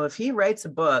 right? So if he writes a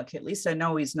book, at least I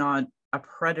know he's not a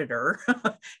predator.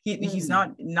 He's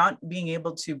not being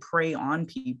able to prey on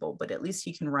people, but at least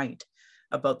he can write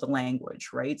about the language,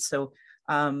 right? So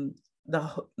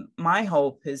my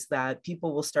hope is that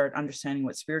people will start understanding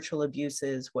what spiritual abuse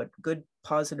is, what good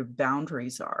positive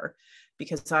boundaries are,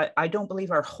 because I don't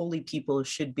believe our holy people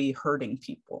should be hurting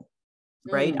people,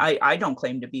 right? I don't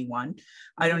claim to be one.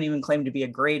 I don't even claim to be a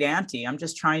great auntie. I'm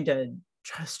just trying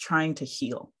to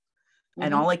heal.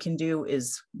 And all I can do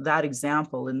is that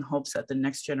example, in hopes that the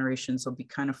next generations will be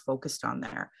kind of focused on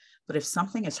there. But if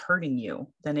something is hurting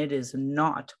you, then it is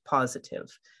not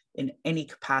positive in any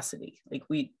capacity. Like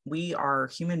we are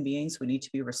human beings. We need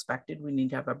to be respected. We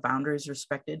need to have our boundaries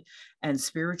respected. And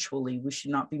spiritually, we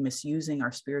should not be misusing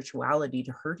our spirituality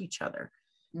to hurt each other.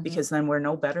 Because then we're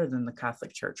no better than the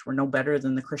Catholic Church. We're no better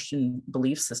than the Christian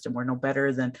belief system. We're no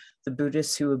better than the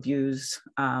Buddhists who abuse,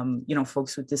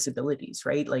 folks with disabilities,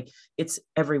 right? Like it's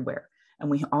everywhere. And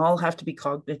we all have to be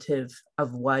cognitive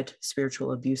of what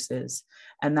spiritual abuse is.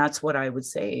 And that's what I would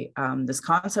say. This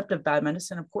concept of bad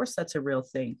medicine, of course, that's a real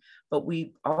thing. But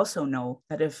we also know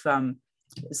that if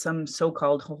some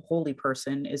so-called holy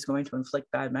person is going to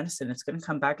inflict bad medicine, it's going to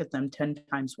come back at them 10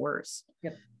 times worse,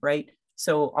 right?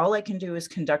 So all I can do is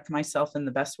conduct myself in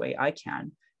the best way I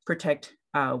can, protect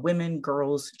women,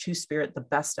 girls, Two-Spirit the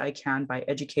best I can by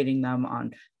educating them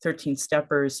on 13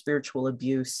 steppers, spiritual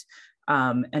abuse,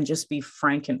 and just be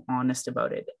frank and honest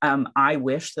about it. I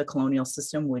wish the colonial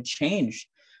system would change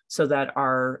so that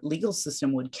our legal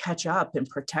system would catch up and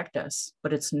protect us,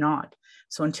 but it's not.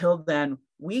 So until then,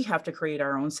 we have to create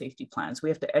our own safety plans. We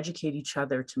have to educate each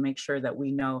other to make sure that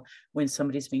we know when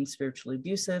somebody's being spiritually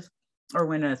abusive, or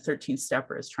when a 13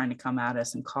 stepper is trying to come at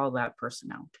us, and call that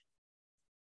person out.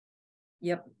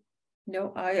 Yep.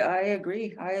 No, I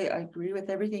agree. I agree with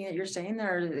everything that you're saying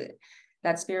there.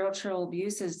 That spiritual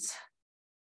abuse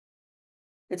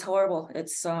it's horrible.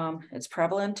 It's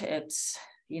prevalent. It's,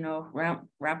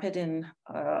 rampant in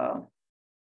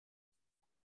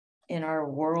our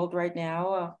world right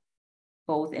now,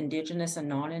 both Indigenous and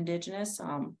non-Indigenous.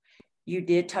 You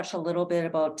did touch a little bit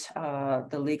about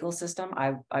the legal system.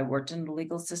 I worked in the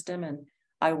legal system, and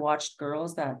I watched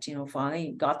girls that,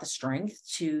 finally got the strength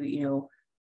to,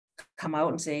 come out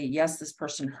and say, yes, this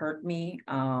person hurt me,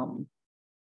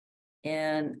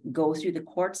 and go through the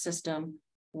court system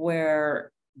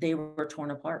where they were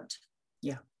torn apart.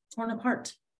 Yeah. Torn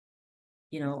apart.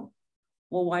 Well,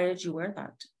 why did you wear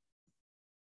that?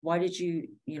 Why did you,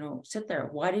 sit there?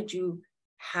 Why did you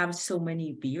have so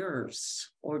many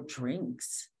beers or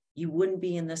drinks? You wouldn't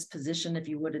be in this position if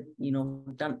you would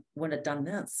have done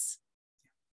this.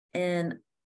 And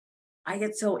I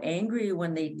get so angry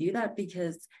when they do that,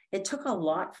 because it took a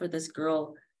lot for this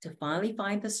girl to finally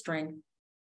find the strength,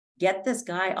 get this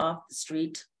guy off the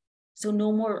street, so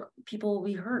no more people will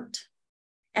be hurt.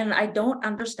 And I don't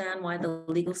understand why the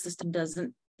legal system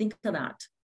doesn't think of that.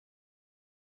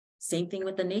 Same thing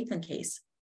with the Nathan case.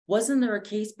 Wasn't there a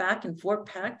case back in Fort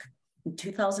Peck in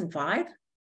 2005?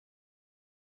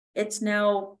 It's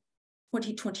now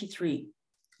 2023.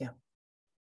 Yeah.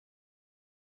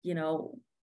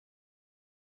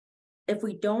 If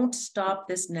we don't stop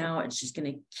this now, it's just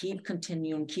going to keep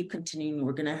continuing.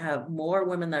 We're going to have more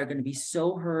women that are going to be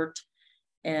so hurt.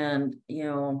 And,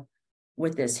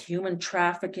 with this human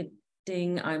trafficking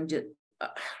thing, I'm just,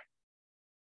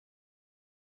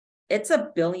 it's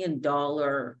 $1 billion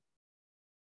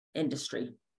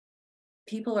industry.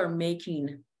 People are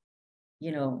making,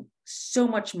 so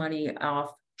much money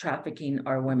off trafficking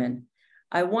our women.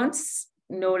 I once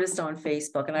noticed on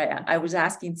Facebook, and I was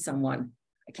asking someone,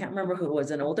 I can't remember who it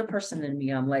was, an older person than me.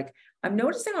 I'm like, I'm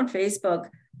noticing on Facebook,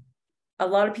 a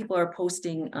lot of people are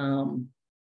posting,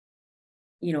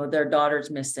 their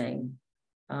daughter's missing.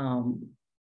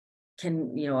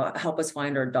 Can, help us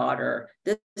find our daughter.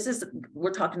 This is,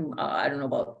 we're talking, I don't know,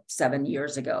 about 7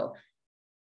 years ago.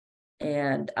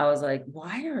 And I was like,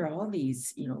 why are all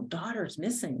these, daughters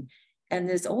missing? And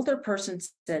this older person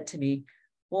said to me,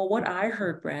 well, what I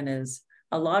heard, Bren, is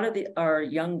a lot of our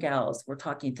young gals, we're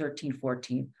talking 13,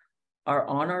 14, are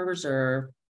on our reserve.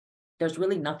 There's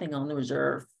really nothing on the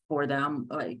reserve for them.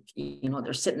 Like,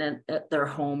 they're sitting at their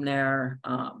home there.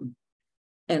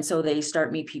 And so they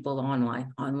start meet people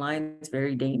online. Online is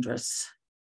very dangerous.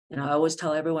 I always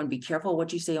tell everyone, be careful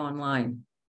what you say online,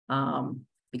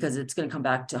 because it's going to come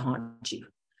back to haunt you.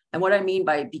 And what I mean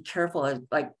by be careful is,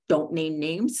 like, don't name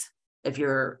names. If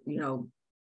you're,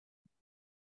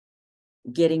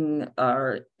 getting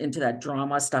into that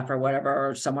drama stuff or whatever,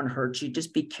 or someone hurts you,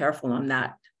 just be careful on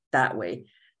that way.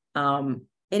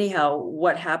 Anyhow,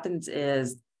 what happens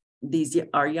is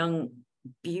our young,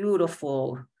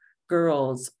 beautiful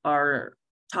girls are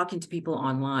talking to people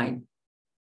online.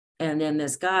 And then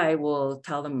this guy will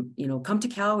tell them, come to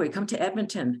Calgary, come to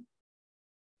Edmonton.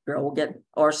 Girl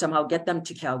will somehow get them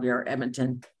to Calgary or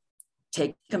Edmonton,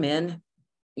 take them in,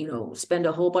 spend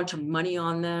a whole bunch of money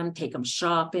on them, take them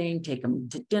shopping, take them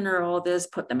to dinner, all this,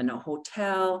 put them in a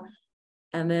hotel.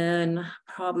 And then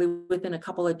probably within a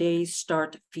couple of days,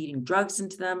 start feeding drugs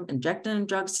into them, injecting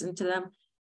drugs into them.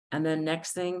 And then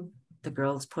next thing, the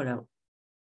girl's put out.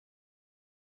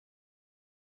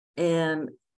 And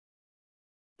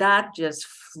that just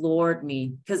floored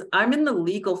me, because I'm in the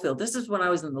legal field. This is when I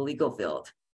was in the legal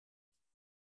field.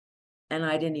 And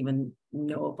I didn't even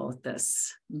know about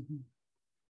this. Mm-hmm.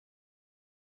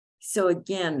 So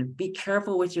again, be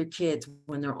careful with your kids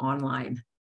when they're online.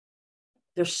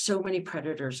 There's so many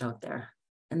predators out there,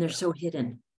 and they're so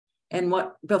hidden. And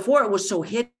before it was so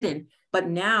hidden, but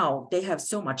now they have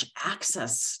so much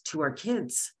access to our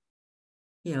kids.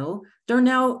 They're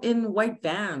now in white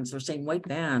vans, or saying white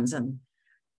vans, and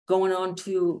going on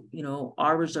to,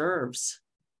 our reserves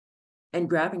and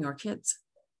grabbing our kids.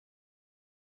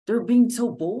 They're being so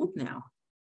bold now.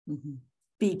 Mm-hmm.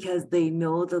 Because they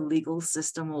know the legal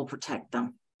system will protect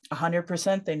them.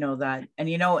 100% they know that. And,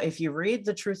 if you read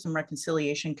the Truth and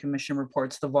Reconciliation Commission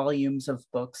reports, the volumes of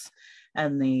books,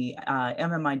 and the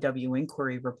MMIW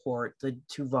inquiry report, the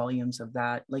 2 volumes of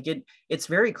that, it's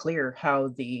very clear how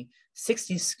the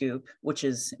 60s scoop, which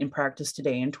is in practice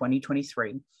today in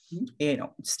 2023,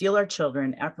 steal our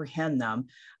children, apprehend them,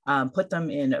 put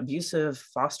them in abusive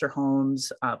foster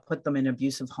homes, put them in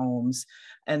abusive homes,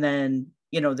 and then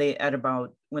they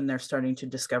when they're starting to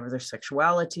discover their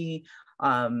sexuality,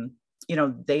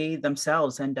 they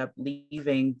themselves end up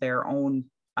leaving their own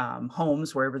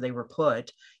homes wherever they were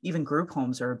put. Even group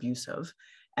homes are abusive.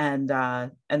 And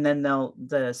then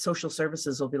the social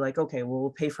services will be like, okay, well, we'll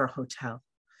pay for a hotel.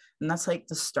 And that's like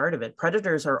the start of it.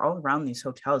 Predators are all around these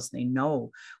hotels. They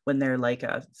know when they're like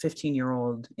a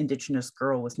 15-year-old Indigenous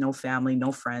girl with no family,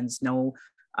 no friends, no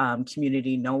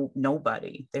community,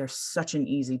 nobody. They're such an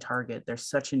easy target. They're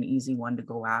such an easy one to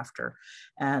go after.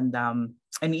 And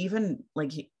even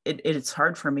it's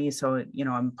hard for me. So,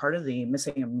 I'm part of the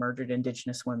Missing and Murdered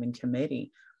Indigenous Women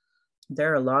Committee.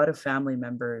 There are a lot of family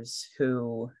members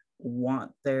who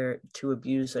want to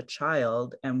abuse a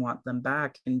child and want them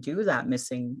back and do that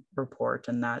missing report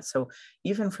and that. So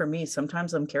even for me,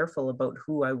 sometimes I'm careful about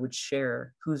who I would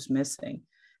share, who's missing,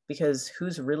 because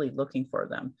who's really looking for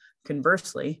them.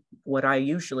 Conversely, what I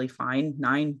usually find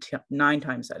 9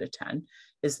 times out of 10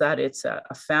 is that it's a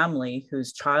family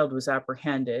whose child was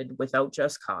apprehended without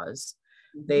just cause.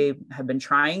 Mm-hmm. They have been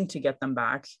trying to get them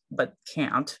back, but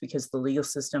can't, because the legal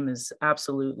system is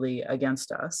absolutely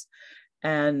against us.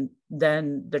 And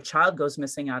then the child goes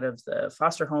missing out of the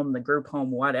foster home, the group home,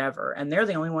 whatever, and they're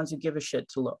the only ones who give a shit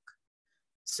to look.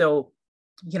 So,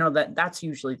 that's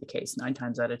usually the case 9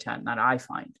 times out of 10 that I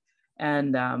find.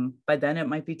 And by then it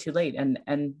might be too late.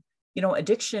 And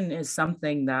addiction is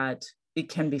something that it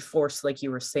can be forced, like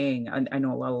you were saying. I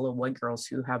know a lot of little white girls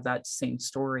who have that same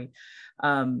story.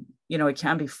 It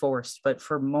can be forced, but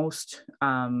for most,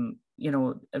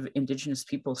 of Indigenous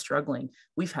people struggling,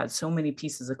 we've had so many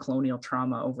pieces of colonial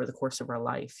trauma over the course of our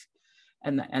life.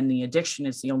 And the addiction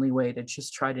is the only way to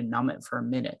just try to numb it for a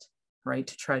minute, right?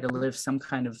 To try to live some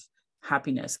kind of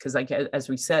happiness. Because as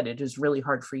we said, it is really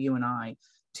hard for you and I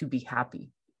to be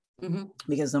happy. Mm-hmm.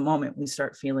 Because the moment we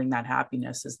start feeling that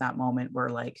happiness is that moment where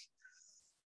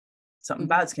something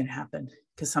bad's going to happen,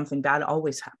 because something bad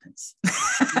always happens.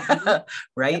 Mm-hmm.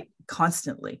 Right? Yep.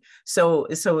 Constantly. So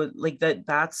that's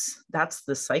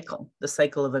the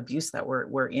cycle of abuse that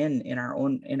we're in our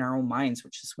own minds,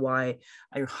 which is why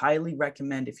I highly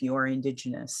recommend, if you are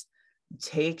Indigenous,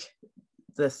 take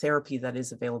the therapy that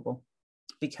is available,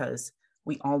 because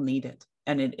we all need it.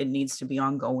 And it needs to be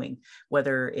ongoing,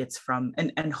 whether it's from,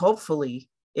 and hopefully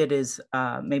it is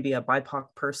maybe a BIPOC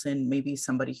person, maybe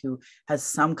somebody who has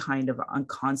some kind of a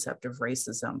concept of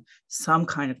racism, some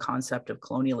kind of concept of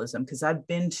colonialism, because I've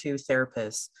been to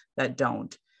therapists that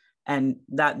don't, and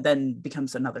that then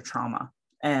becomes another trauma.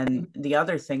 And the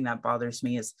other thing that bothers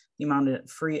me is the amount of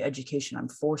free education I'm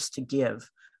forced to give,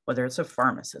 whether it's a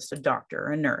pharmacist, a doctor,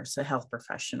 a nurse, a health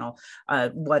professional,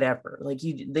 whatever.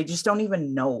 They just don't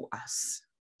even know us,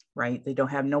 right? They don't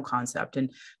have no concept.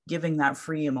 And giving that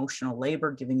free emotional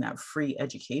labor, giving that free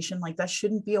education, that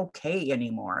shouldn't be okay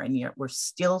anymore. And yet we're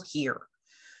still here.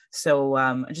 So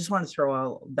I just want to throw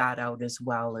all that out as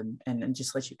well, and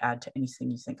just let you add to anything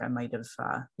you think I might have,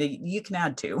 that you can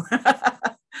add to.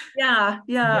 Yeah.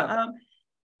 Yeah.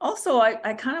 Also,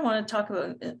 I kind of want to talk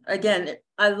about, again,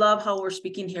 I love how we're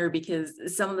speaking here,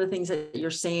 because some of the things that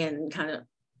you're saying kind of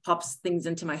pops things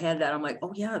into my head that I'm like,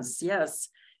 oh, yes.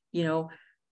 You know,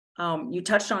 you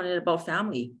touched on it about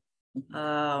family.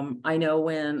 I know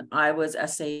when I was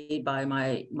SA'd by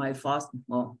my foster,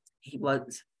 well, he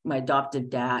was my adoptive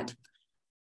dad.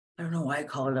 I don't know why I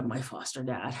call it my foster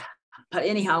dad, but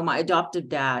anyhow, my adoptive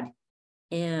dad.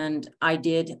 And I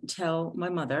did tell my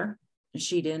mother.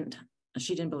 She didn't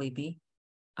believe me.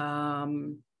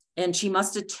 And she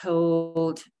must have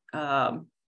told my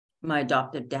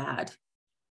adoptive dad.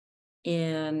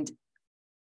 And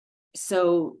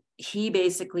so he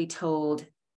basically told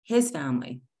his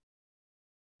family,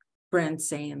 Brent's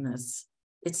saying this,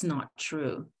 it's not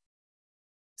true.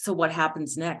 So what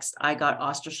happens next? I got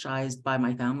ostracized by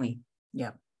my family.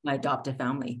 Yeah. My adoptive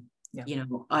family. Yeah. You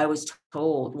know, I was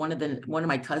told, one of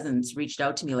my cousins reached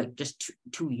out to me like just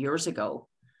 2 years ago.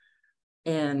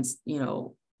 And, you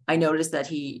know, I noticed that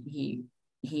he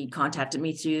contacted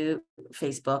me through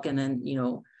Facebook, and then, you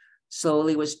know,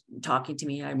 slowly was talking to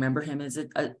me. I remember him as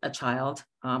a child.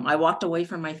 I walked away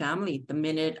from my family the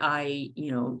minute I,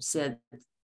 you know, said,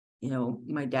 you know,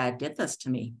 my dad did this to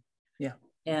me. Yeah.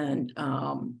 And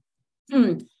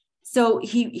so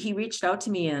he reached out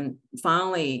to me, and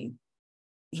finally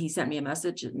he sent me a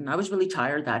message, and I was really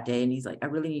tired that day. And he's like, I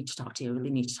really need to talk to you. I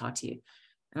really need to talk to you.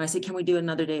 And I said, can we do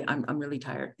another day? I'm really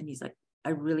tired. And he's like, I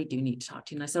really do need to talk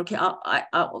to you. And I said, okay,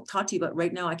 I'll talk to you, but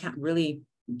right now I can't really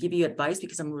give you advice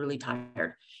because I'm really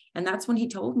tired. And that's when he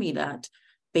told me that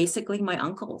basically my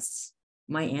uncles,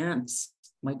 my aunts,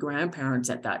 my grandparents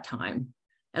at that time,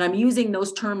 and I'm using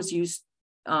those terms used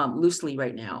loosely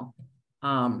right now.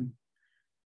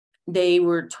 They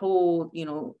were told, you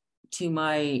know, to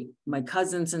my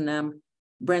cousins and them,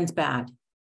 Brent's bad.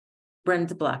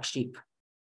 Brent's a black sheep.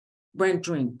 Brent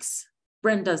drinks.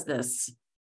 Brent does this.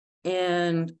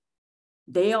 And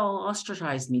they all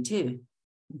ostracized me too.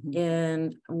 Mm-hmm.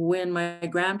 And when my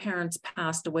grandparents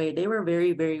passed away, they were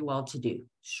very, very well-to-do,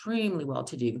 extremely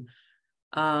well-to-do.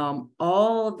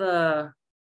 All the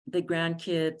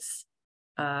grandkids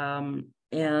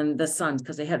and the sons,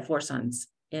 because they had 4 sons,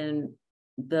 and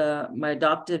my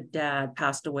adoptive dad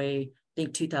passed away, I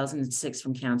think 2006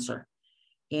 from cancer.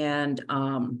 And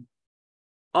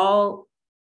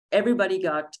everybody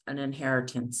got an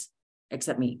inheritance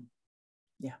except me.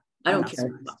 Yeah. I don't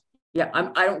care. Yeah,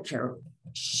 I don't care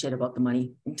shit about the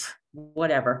money,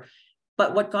 whatever.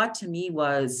 But what got to me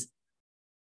was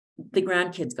the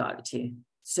grandkids got it too.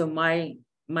 So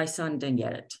my son didn't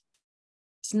get it.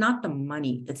 It's not the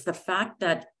money. It's the fact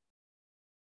that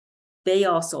they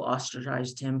also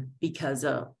ostracized him because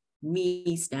of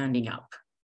me standing up.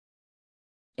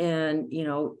 And, you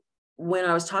know, when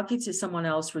I was talking to someone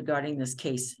else regarding this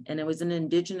case, and it was an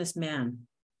Indigenous man,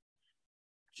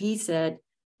 he said,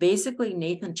 basically,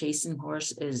 Nathan Chasing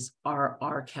Horse is our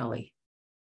R. Kelly.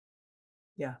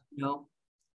 Yeah. You know,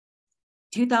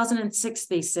 2006,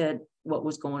 they said what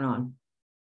was going on.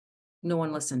 No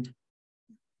one listened.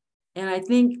 And I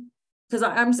think, because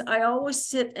I always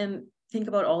sit and think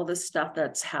about all this stuff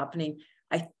that's happening.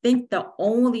 I think the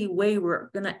only way we're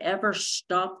going to ever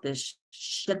stop this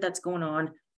shit that's going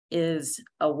on is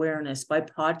awareness by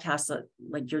podcasts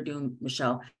like you're doing,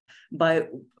 Michelle. I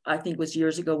think it was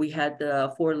years ago, we had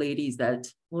the 4 ladies that,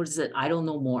 what is it? I don't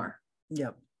know more.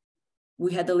 Yep.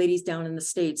 We had the ladies down in the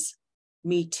States,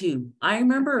 Me Too. I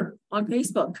remember on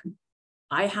Facebook,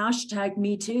 I hashtagged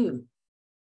Me Too.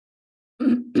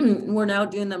 We're now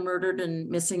doing the murdered and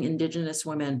missing Indigenous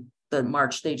women, the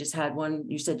march. They just had one,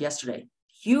 you said yesterday,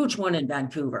 huge one in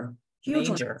Vancouver. Huge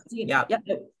Major. One. Yeah.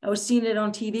 I was seeing it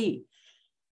on TV.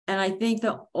 And I think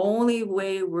the only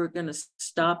way we're going to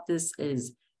stop this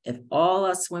is if all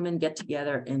us women get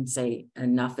together and say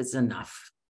enough is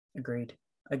enough.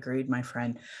 Agreed, my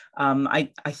friend. I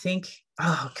think,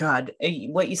 oh God,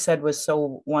 what you said was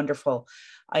so wonderful.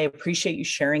 I appreciate you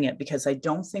sharing it, because I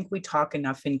don't think we talk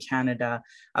enough in Canada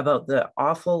about the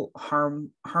awful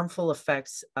harmful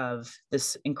effects of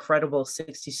this incredible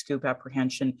 60 scoop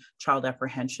child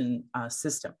apprehension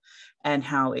system, and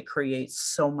how it creates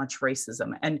so much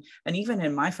racism. And even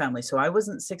in my family, so I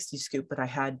wasn't 60 scoop, but I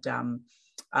had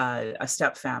a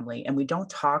step family, and we don't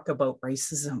talk about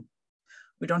racism.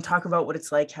 We don't talk about what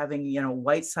it's like having, you know,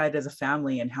 white side of the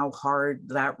family, and how hard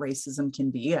that racism can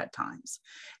be at times.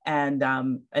 And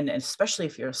especially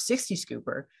if you're a 60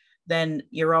 scooper, then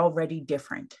you're already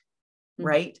different,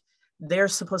 right? they're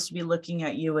supposed to be looking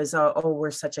at you as, oh,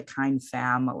 we're such a kind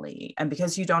family. And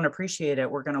because you don't appreciate it,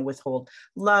 we're going to withhold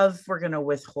love. We're going to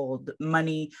withhold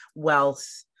money, wealth,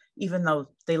 even though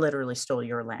they literally stole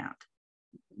your land.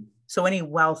 So any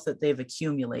wealth that they've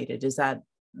accumulated is at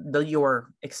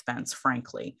your expense,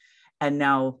 frankly. And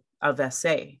now of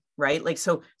SA, right? Like,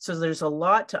 so there's a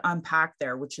lot to unpack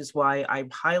there, which is why I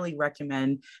highly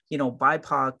recommend,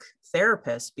 BIPOC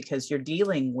therapists, because you're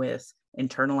dealing with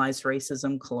internalized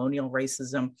racism, colonial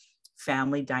racism,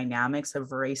 family dynamics of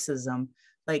racism.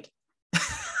 Like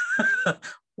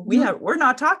we're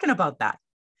not talking about that.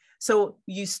 So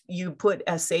you put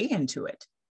SA into it,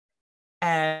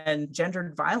 and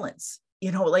gendered violence,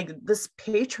 like this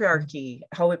patriarchy,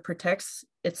 how it protects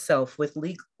itself with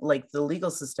the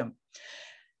legal system.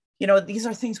 These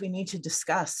are things we need to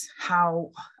discuss.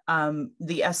 How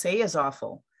the SA is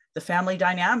awful. The family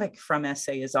dynamic from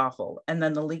SA is awful. And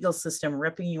then the legal system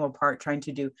ripping you apart, trying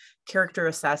to do character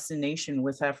assassination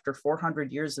after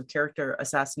 400 years of character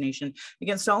assassination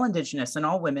against all Indigenous and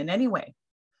all women anyway,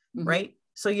 right?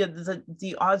 So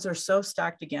the odds are so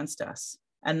stacked against us.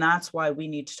 And that's why we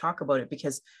need to talk about it,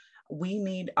 because we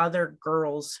need other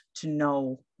girls to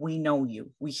know, we know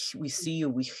you, we see you,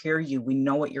 we hear you, we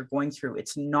know what you're going through.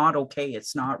 It's not okay.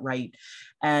 It's not right.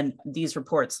 And these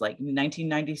reports, like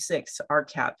 1996,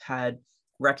 RCAP had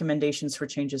recommendations for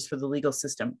changes for the legal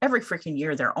system. Every freaking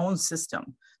year, their own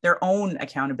system, their own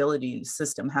accountability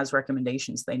system has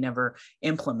recommendations they never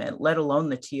implement, let alone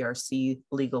the TRC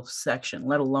legal section,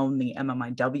 let alone the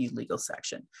MMIW legal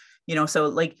section. So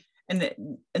like,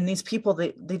 and these people,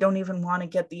 they don't even want to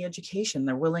get the education.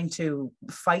 They're willing to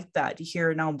fight that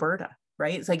here in Alberta,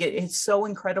 right? It's like, it's so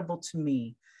incredible to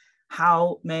me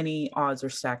how many odds are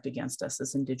stacked against us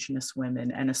as Indigenous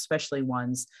women, and especially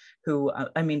ones who,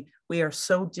 we are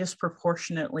so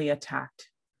disproportionately attacked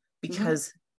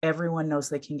because everyone knows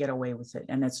they can get away with it,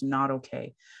 and it's not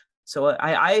okay. So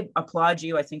I applaud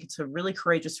you. I think it's a really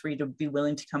courageous for you to be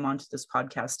willing to come onto this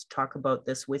podcast to talk about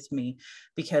this with me,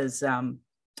 because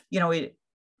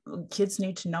kids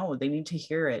need to know, they need to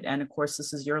hear it. And of course,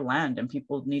 this is your land, and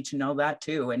people need to know that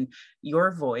too. And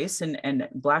your voice and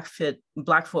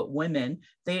Blackfoot women,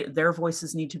 their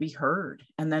voices need to be heard.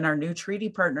 And then our new treaty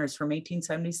partners from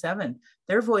 1877,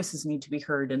 their voices need to be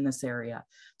heard in this area.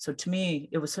 So to me,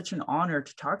 it was such an honor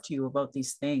to talk to you about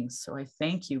these things. So I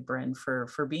thank you, Bryn,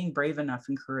 for being brave enough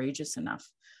and courageous enough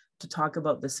to talk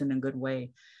about this in a good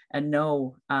way. And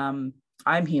no, I'm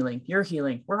healing, you're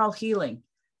healing, we're all healing.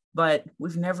 But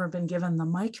we've never been given the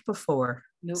mic before.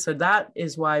 Nope. So that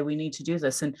is why we need to do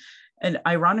this. And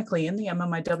ironically, in the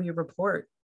MMIW report,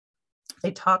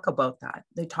 they talk about that.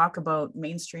 They talk about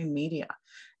mainstream media.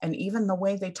 And even the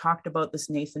way they talked about this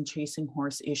Nathan chasing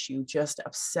horse issue just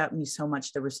upset me so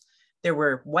much. There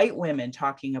were white women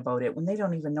talking about it when they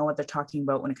don't even know what they're talking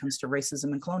about when it comes to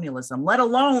racism and colonialism, let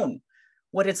alone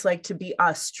what it's like to be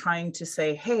us trying to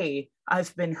say, hey,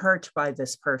 I've been hurt by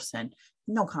this person.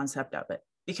 No concept of it.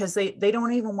 Because they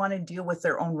don't even want to deal with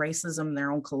their own racism,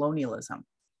 their own colonialism,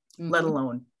 let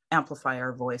alone amplify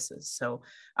our voices. So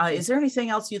is there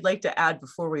anything else you'd like to add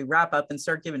before we wrap up and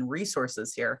start giving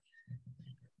resources here?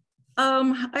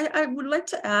 I would like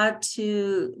to add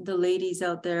to the ladies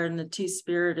out there and the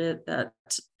two-spirited that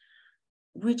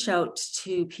reach out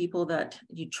to people that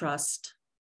you trust,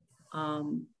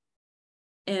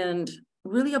 and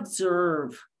really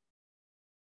observe,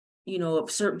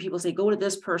 if certain people say, go to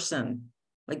this person,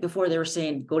 like before they were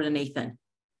saying, go to Nathan,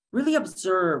 really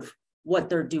observe what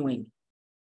they're doing.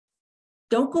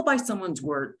 Don't go by someone's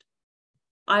word.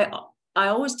 I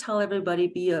always tell everybody,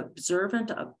 be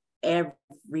observant of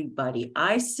everybody.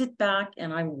 I sit back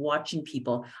and I'm watching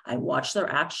people. I watch their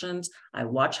actions. I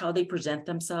watch how they present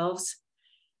themselves.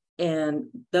 And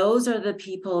those are the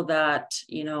people that,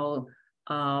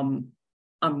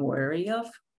 I'm wary of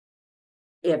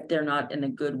if they're not in a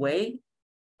good way.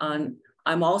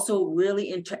 I'm also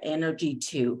really into energy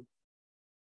too.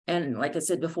 And like I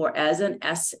said before, as an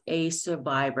SA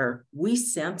survivor, we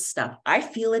sense stuff. I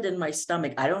feel it in my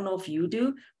stomach. I don't know if you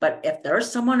do, but if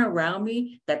there's someone around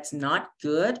me that's not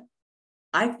good,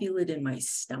 I feel it in my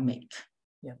stomach.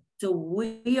 Yeah. So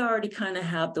we already kind of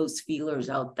have those feelers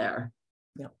out there.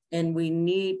 Yeah. And we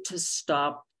need to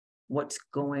stop what's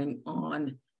going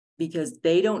on, because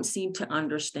they don't seem to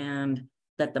understand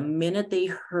that the minute they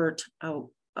hurt a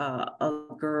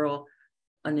girl,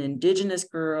 an Indigenous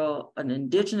girl, an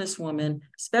Indigenous woman,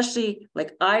 especially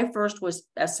like I first was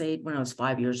SA'd when I was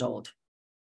 5 years old.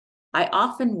 I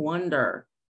often wonder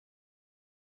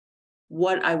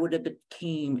what I would have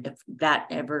became if that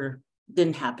ever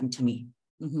didn't happen to me.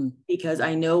 because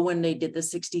I know when they did the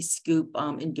 60 Scoop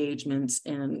engagements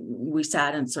and we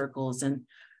sat in circles, and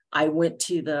I went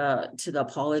to the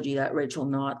apology that Rachel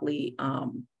Notley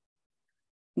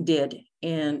did,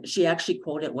 and she actually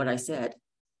quoted what I said.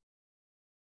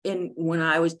 And when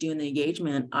I was doing the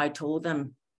engagement, I told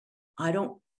them, I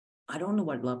don't know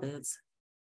what love is.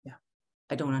 Yeah.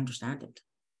 I don't understand it.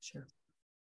 Sure.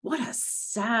 What a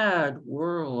sad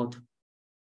world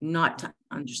not to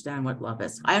understand what love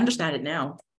is. I understand it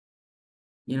now.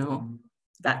 You know,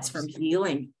 that's from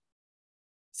healing.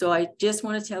 So I just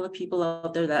want to tell the people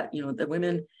out there that, you know, the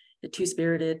women, the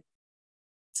two-spirited,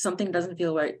 something doesn't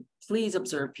feel right. Please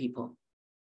observe people.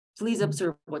 Please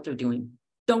observe what they're doing.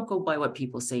 Don't go by what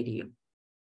people say to you.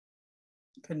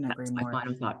 Couldn't agree That's more. my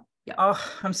final thought. Yeah. Oh,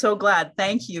 I'm so glad.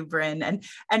 Thank you, Bryn.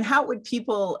 And how would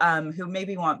people who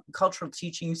maybe want cultural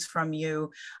teachings from you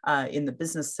in the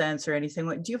business sense or anything,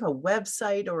 do you have a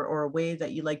website or a way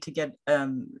that you like to get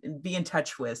be in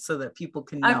touch with so that people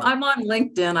can know? I'm on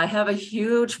LinkedIn. I have a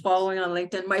huge following on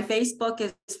LinkedIn. My Facebook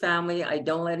is family. I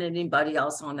don't let anybody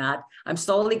else on that. I'm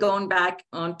slowly going back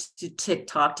onto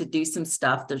TikTok to do some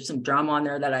stuff. There's some drama on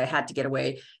there that I had to get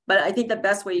away. But I think the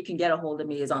best way you can get a hold of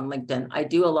me is on LinkedIn. I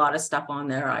do a lot of stuff on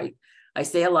there. I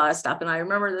say a lot of stuff. And I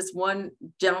remember this one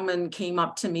gentleman came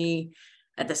up to me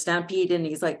at the Stampede and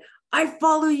he's like, I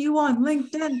follow you on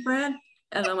LinkedIn, Brand.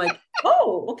 And I'm like,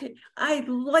 oh, okay. I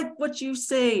like what you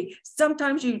say.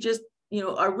 Sometimes you just, you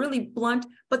know, are really blunt,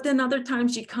 but then other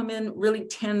times you come in really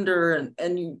tender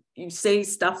and you say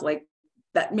stuff like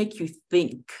that make you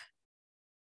think.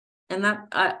 And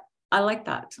that I like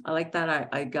that. I like that.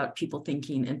 I got people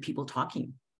thinking and people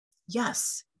talking.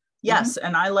 Yes. Yes.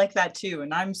 And I like that too.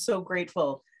 And I'm so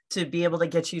grateful to be able to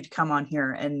get you to come on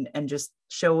here and just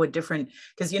show a different,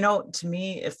 because, you know, to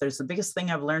me, if there's the biggest thing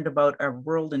I've learned about our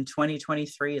world in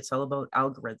 2023, it's all about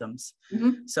algorithms.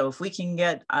 So if we can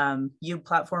get you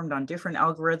platformed on different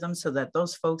algorithms so that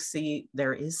those folks see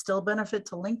there is still benefit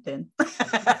to LinkedIn,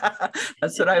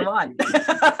 that's what I want.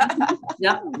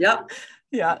 Yep.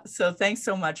 Yeah. So thanks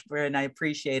so much, Bryn. I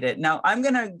appreciate it. Now I'm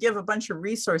going to give a bunch of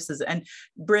resources, and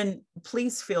Bryn,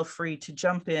 please feel free to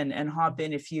jump in and hop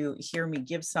in if you hear me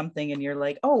give something and you're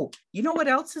like, oh, you know what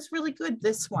else is really good?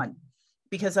 This one,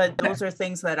 because those are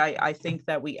things that I think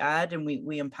that we add and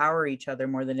we empower each other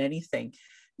more than anything.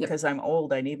 Because I'm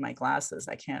old, I need my glasses.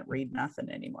 I can't read nothing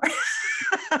anymore.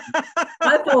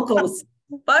 Bifocals.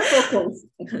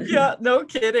 Yeah, no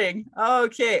kidding.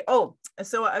 Okay. Oh,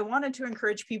 so I wanted to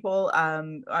encourage people.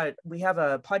 We have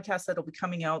a podcast that'll be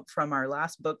coming out from our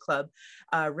last book club,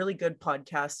 a really good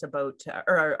podcast about,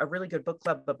 or a really good book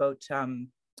club about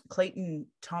Clayton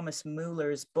Thomas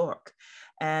Mueller's book.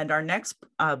 And our next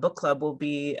book club will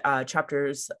be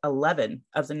chapters 11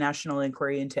 of the National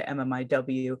Inquiry into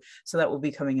MMIW. So that will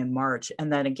be coming in March.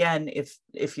 And then again,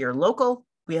 if you're local,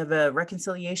 we have a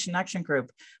reconciliation action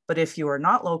group. But if you are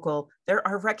not local, there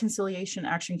are reconciliation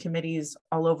action committees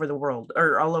all over the world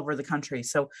or all over the country.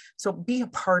 So be a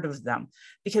part of them,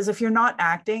 because if you're not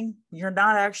acting, you're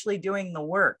not actually doing the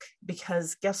work,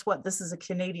 because guess what? This is a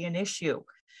Canadian issue.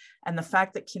 And the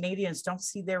fact that Canadians don't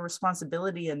see their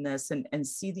responsibility in this and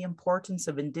see the importance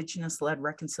of Indigenous-led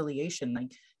reconciliation,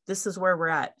 like, this is where we're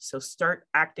at. So start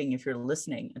acting if you're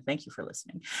listening. And thank you for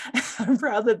listening. I'm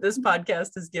proud that this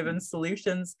podcast has given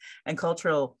solutions and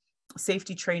cultural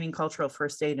safety training, cultural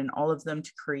first aid, and all of them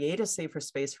to create a safer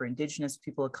space for Indigenous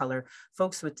people of color,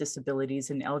 folks with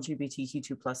disabilities, and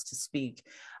LGBTQ2+ to speak.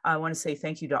 I want to say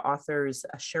thank you to authors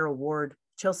Cheryl Ward,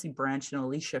 Chelsea Branch, and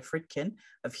Alicia Fritkin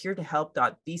of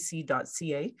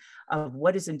heretohelp.bc.ca of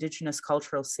what is Indigenous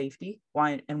cultural safety,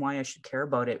 why I should care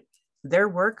about it. Their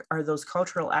work are those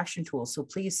cultural action tools. So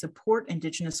please support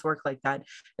Indigenous work like that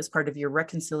as part of your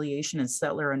reconciliation and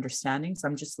settler understandings.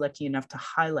 I'm just lucky enough to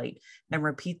highlight and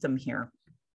repeat them here.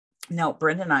 Now,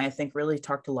 Brenda and I think, really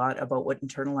talked a lot about what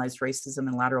internalized racism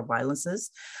and lateral violence is.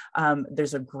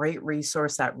 There's a great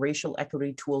resource at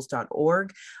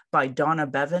racialequitytools.org by Donna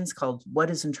Bevins called What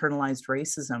is Internalized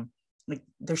Racism? Like,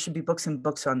 there should be books and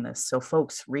books on this. So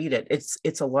folks, read it.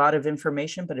 It's a lot of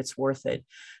information, but it's worth it.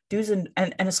 Do's and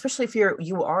especially if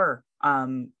you are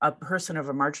a person of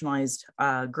a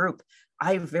marginalized group,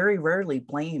 I very rarely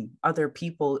blame other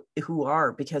people who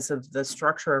are, because of the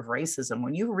structure of racism.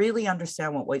 When you really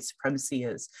understand what white supremacy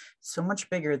is, so much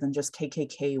bigger than just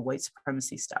KKK white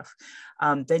supremacy stuff,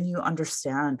 then you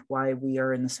understand why we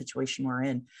are in the situation we're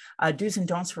in. Do's and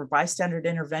don'ts for bystander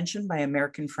intervention by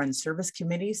American Friends Service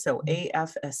Committee, so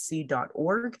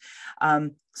afsc.org.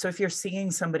 So if you're seeing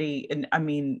somebody, and I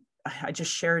mean, I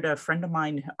just shared a friend of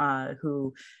mine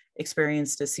who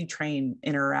experienced a C-train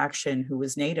interaction who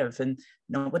was Native, and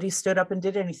nobody stood up and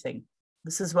did anything.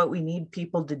 This is what we need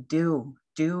people to do.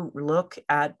 Do look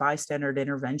at bystander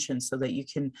intervention so that you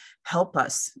can help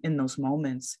us in those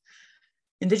moments.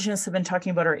 Indigenous have been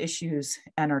talking about our issues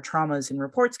and our traumas in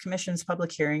reports, commissions,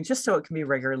 public hearings, just so it can be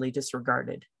regularly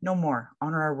disregarded. No more.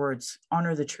 Honor our words,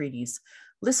 honor the treaties.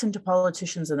 Listen to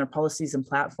politicians and their policies and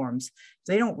platforms. If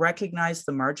they don't recognize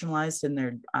the marginalized in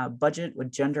their budget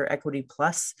with Gender Equity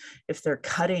Plus, if they're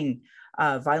cutting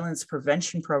violence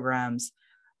prevention programs,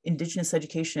 Indigenous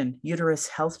education, uterus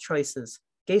health choices,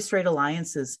 gay-straight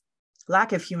alliances,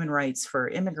 lack of human rights for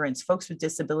immigrants, folks with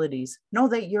disabilities, know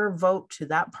that your vote to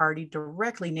that party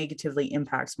directly negatively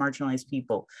impacts marginalized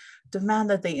people.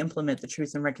 Demand that they implement the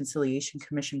Truth and Reconciliation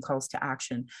Commission calls to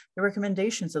action, the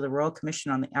recommendations of the Royal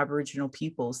Commission on the Aboriginal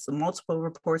Peoples, the multiple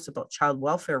reports about child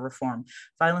welfare reform,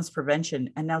 violence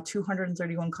prevention, and now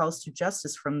 231 calls to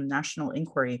justice from the National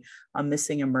Inquiry on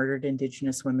Missing and Murdered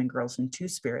Indigenous Women, Girls, and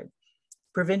Two-Spirit.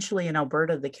 Provincially in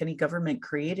Alberta, the Kenney government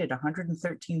created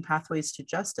 113 pathways to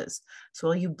justice. So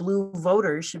all you blue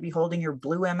voters should be holding your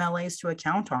blue MLAs to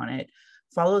account on it.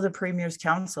 Follow the Premier's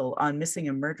Council on Missing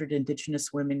and Murdered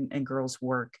Indigenous Women and Girls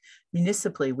work.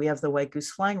 Municipally, we have the White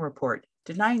Goose Flying Report.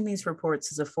 Denying these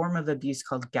reports is a form of abuse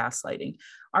called gaslighting.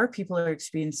 Our people are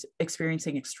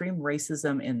experiencing extreme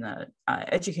racism in the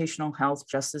educational, health,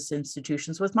 justice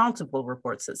institutions with multiple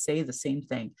reports that say the same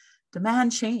thing.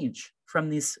 Demand change from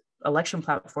these election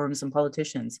platforms and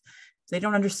politicians. If they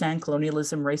don't understand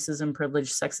colonialism, racism,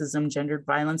 privilege, sexism, gendered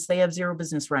violence, they have zero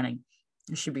business running.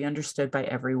 It should be understood by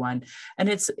everyone. And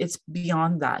it's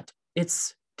beyond that.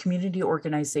 It's community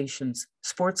organizations,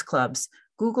 sports clubs,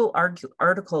 Google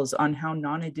articles on how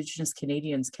non-Indigenous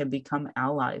Canadians can become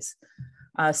allies.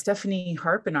 Stephanie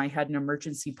Harp and I had an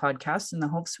emergency podcast in the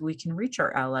hopes we can reach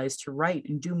our allies to write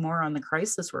and do more on the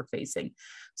crisis we're facing.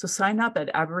 So sign up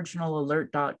at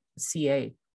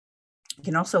aboriginalalert.ca. You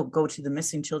can also go to the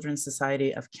Missing Children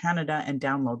Society of Canada and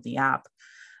download the app.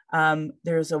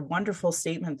 There's a wonderful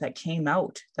statement that came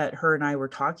out that her and I were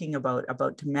talking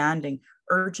about demanding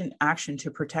urgent action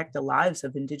to protect the lives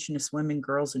of Indigenous women,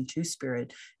 girls, and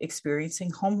Two-Spirit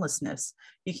experiencing homelessness.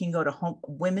 You can go to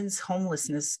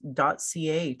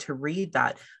womenshomelessness.ca to read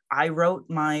that. I wrote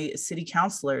my city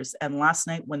councilors, and last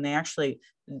night when they actually,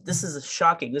 this is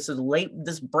shocking, this is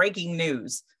breaking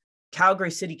news,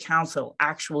 Calgary City Council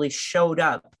actually showed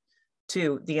up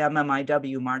to the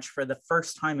MMIW march for the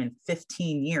first time in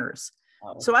 15 years.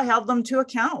 Wow. So I held them to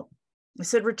account. I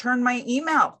said, return my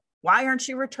email. Why aren't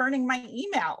you returning my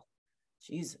email?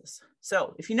 Jesus.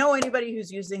 So if you know anybody who's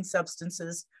using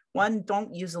substances, one,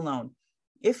 don't use alone.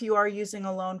 If you are using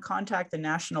alone, contact the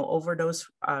National Overdose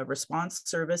Response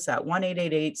Service at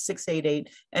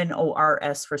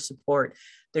 1-888-688-NORS for support.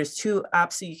 There's 2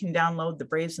 apps that you can download, the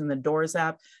Braves and the Doors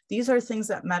app. These are things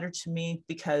that matter to me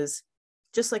because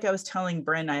just like I was telling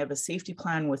Bryn, I have a safety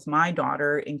plan with my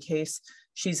daughter in case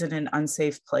she's in an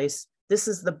unsafe place. This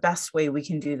is the best way we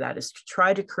can do that, is to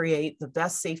try to create the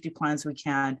best safety plans we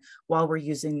can while we're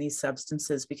using these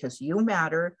substances, because you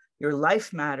matter, your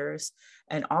life matters,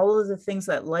 and all of the things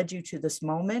that led you to this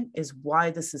moment is why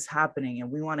this is happening.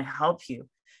 And we want to help you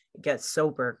get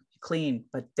sober, clean,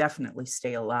 but definitely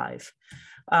stay alive.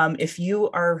 If you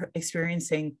are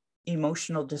experiencing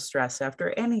emotional distress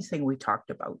after anything we talked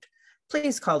about,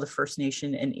 please call the First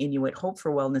Nation and Inuit Hope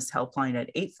for Wellness helpline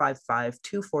at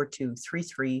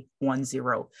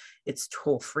 855-242-3310. It's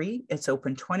toll free. It's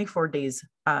open 24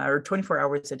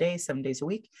 hours a day, 7 days a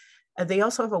week. They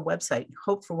also have a website,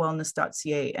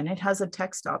 hopeforwellness.ca, and it has a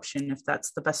text option if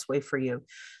that's the best way for you.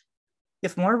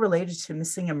 If more related to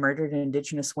missing and murdered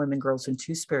Indigenous women, girls, and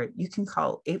Two-Spirit, you can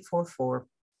call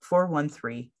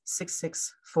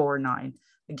 844-413-6649.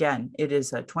 Again, it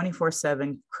is a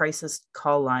 24/7 crisis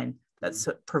call line that's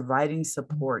providing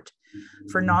support.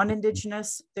 For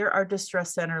non-Indigenous, there are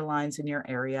distress center lines in your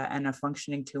area and a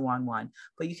functioning 211,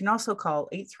 but you can also call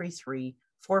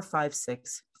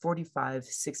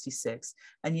 833-456-4566,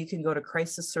 and you can go to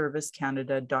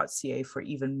crisisservicecanada.ca for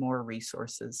even more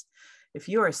resources. If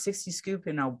you are a 60 Scoop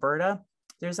in Alberta,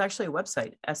 there's actually a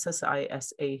website,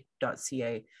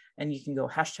 ssisa.ca, and you can go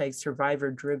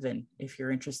 #survivor-driven if you're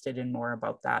interested in more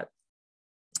about that.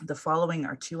 The following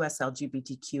are 2S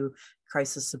LGBTQ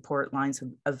crisis support lines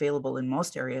available in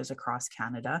most areas across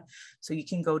Canada. So you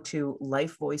can go to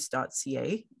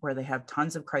lifevoice.ca, where they have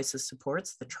tons of crisis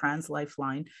supports. The Trans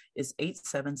Lifeline is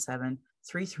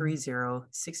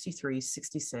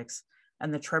 877-330-6366.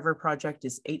 And the Trevor Project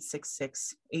is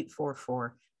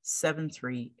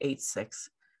 866-844-7386.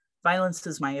 Violence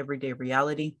is my everyday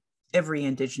reality. Every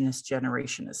Indigenous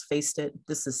generation has faced it.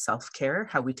 This is self-care,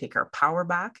 how we take our power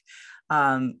back.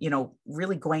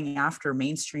 Really going after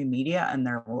mainstream media and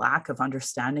their lack of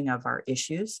understanding of our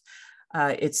issues.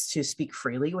 It's to speak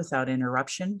freely without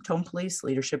interruption, tone police,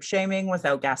 leadership shaming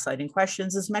without gaslighting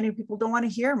questions, as many people don't want to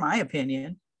hear my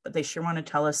opinion, but they sure want to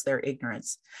tell us their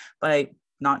ignorance by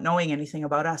not knowing anything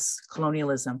about us,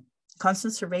 colonialism,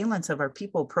 constant surveillance of our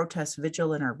people, protest,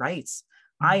 vigil, and our rights.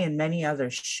 I and many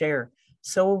others share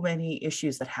so many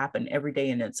issues that happen every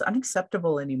day, and it's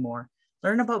unacceptable anymore.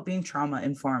 Learn about being trauma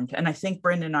informed. And I think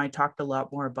Brenda and I talked a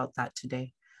lot more about that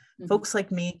today. Mm-hmm. Folks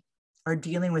like me are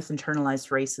dealing with internalized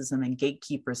racism and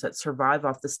gatekeepers that survive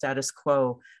off the status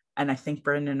quo. And I think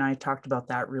Brenda and I talked about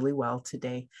that really well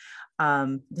today.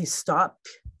 They stop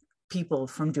people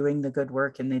from doing the good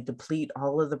work, and they deplete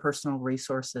all of the personal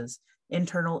resources.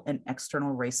 Internal and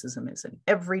external racism is an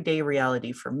everyday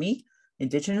reality for me,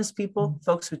 Indigenous people,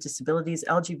 folks with disabilities,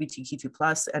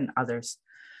 LGBTQ2+, and others.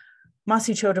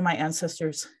 Masi Cho to my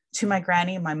ancestors, to my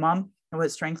granny, my mom, and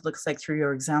what strength looks like through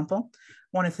your example.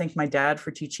 I want to thank my dad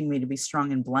for teaching me to be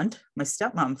strong and blunt, my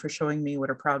stepmom for showing me what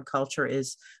a proud culture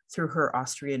is through her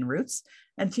Austrian roots,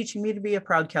 and teaching me to be a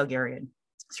proud Calgarian.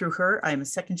 Through her, I am a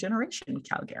second-generation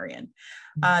Calgarian.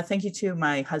 Thank you to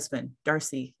my husband,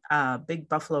 Darcy, Big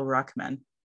Buffalo Rockman,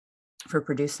 for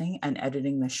producing and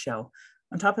editing this show.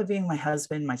 On top of being my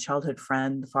husband, my childhood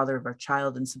friend, the father of our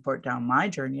child, and support down my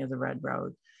journey of the Red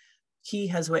Road, he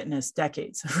has witnessed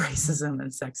decades of racism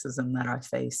and sexism that I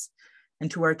face.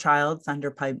 And to our child,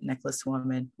 Thunderpipe Necklace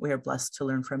Woman, we are blessed to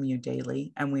learn from you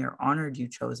daily, and we are honored you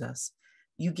chose us.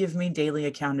 You give me daily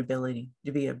accountability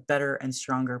to be a better and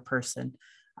stronger person.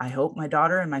 I hope my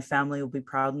daughter and my family will be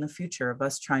proud in the future of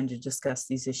us trying to discuss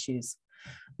these issues.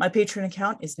 My Patreon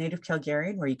account is Native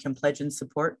Calgarian, where you can pledge and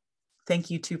support.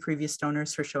 Thank you to previous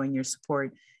donors for showing your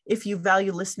support. If you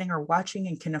value listening or watching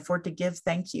and can afford to give,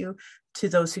 thank you. To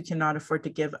those who cannot afford to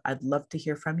give, I'd love to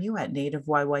hear from you at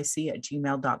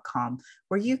nativeyyc@gmail.com,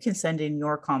 where you can send in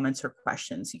your comments or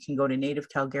questions. You can go to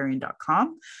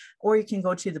nativecalgarian.com, or you can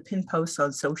go to the pin post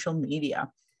on social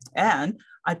media. And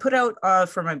I put out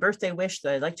for my birthday wish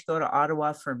that I'd like to go to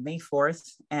Ottawa for May 4th.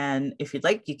 And if you'd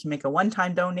like, you can make a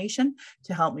one-time donation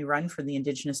to help me run for the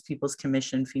Indigenous Peoples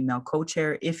Commission female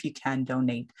co-chair if you can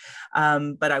donate.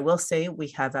 But I will say we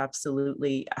have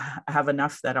absolutely have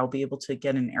enough that I'll be able to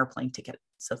get an airplane ticket.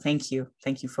 So thank you.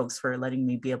 Thank you, folks, for letting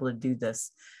me be able to do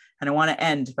this. And I want to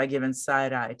end by giving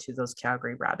side eye to those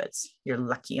Calgary rabbits. You're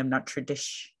lucky I'm not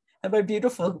tradish. And my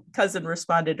beautiful cousin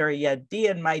responded, or yeah, D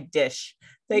in my dish.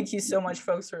 Thank you so much,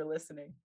 folks, for listening.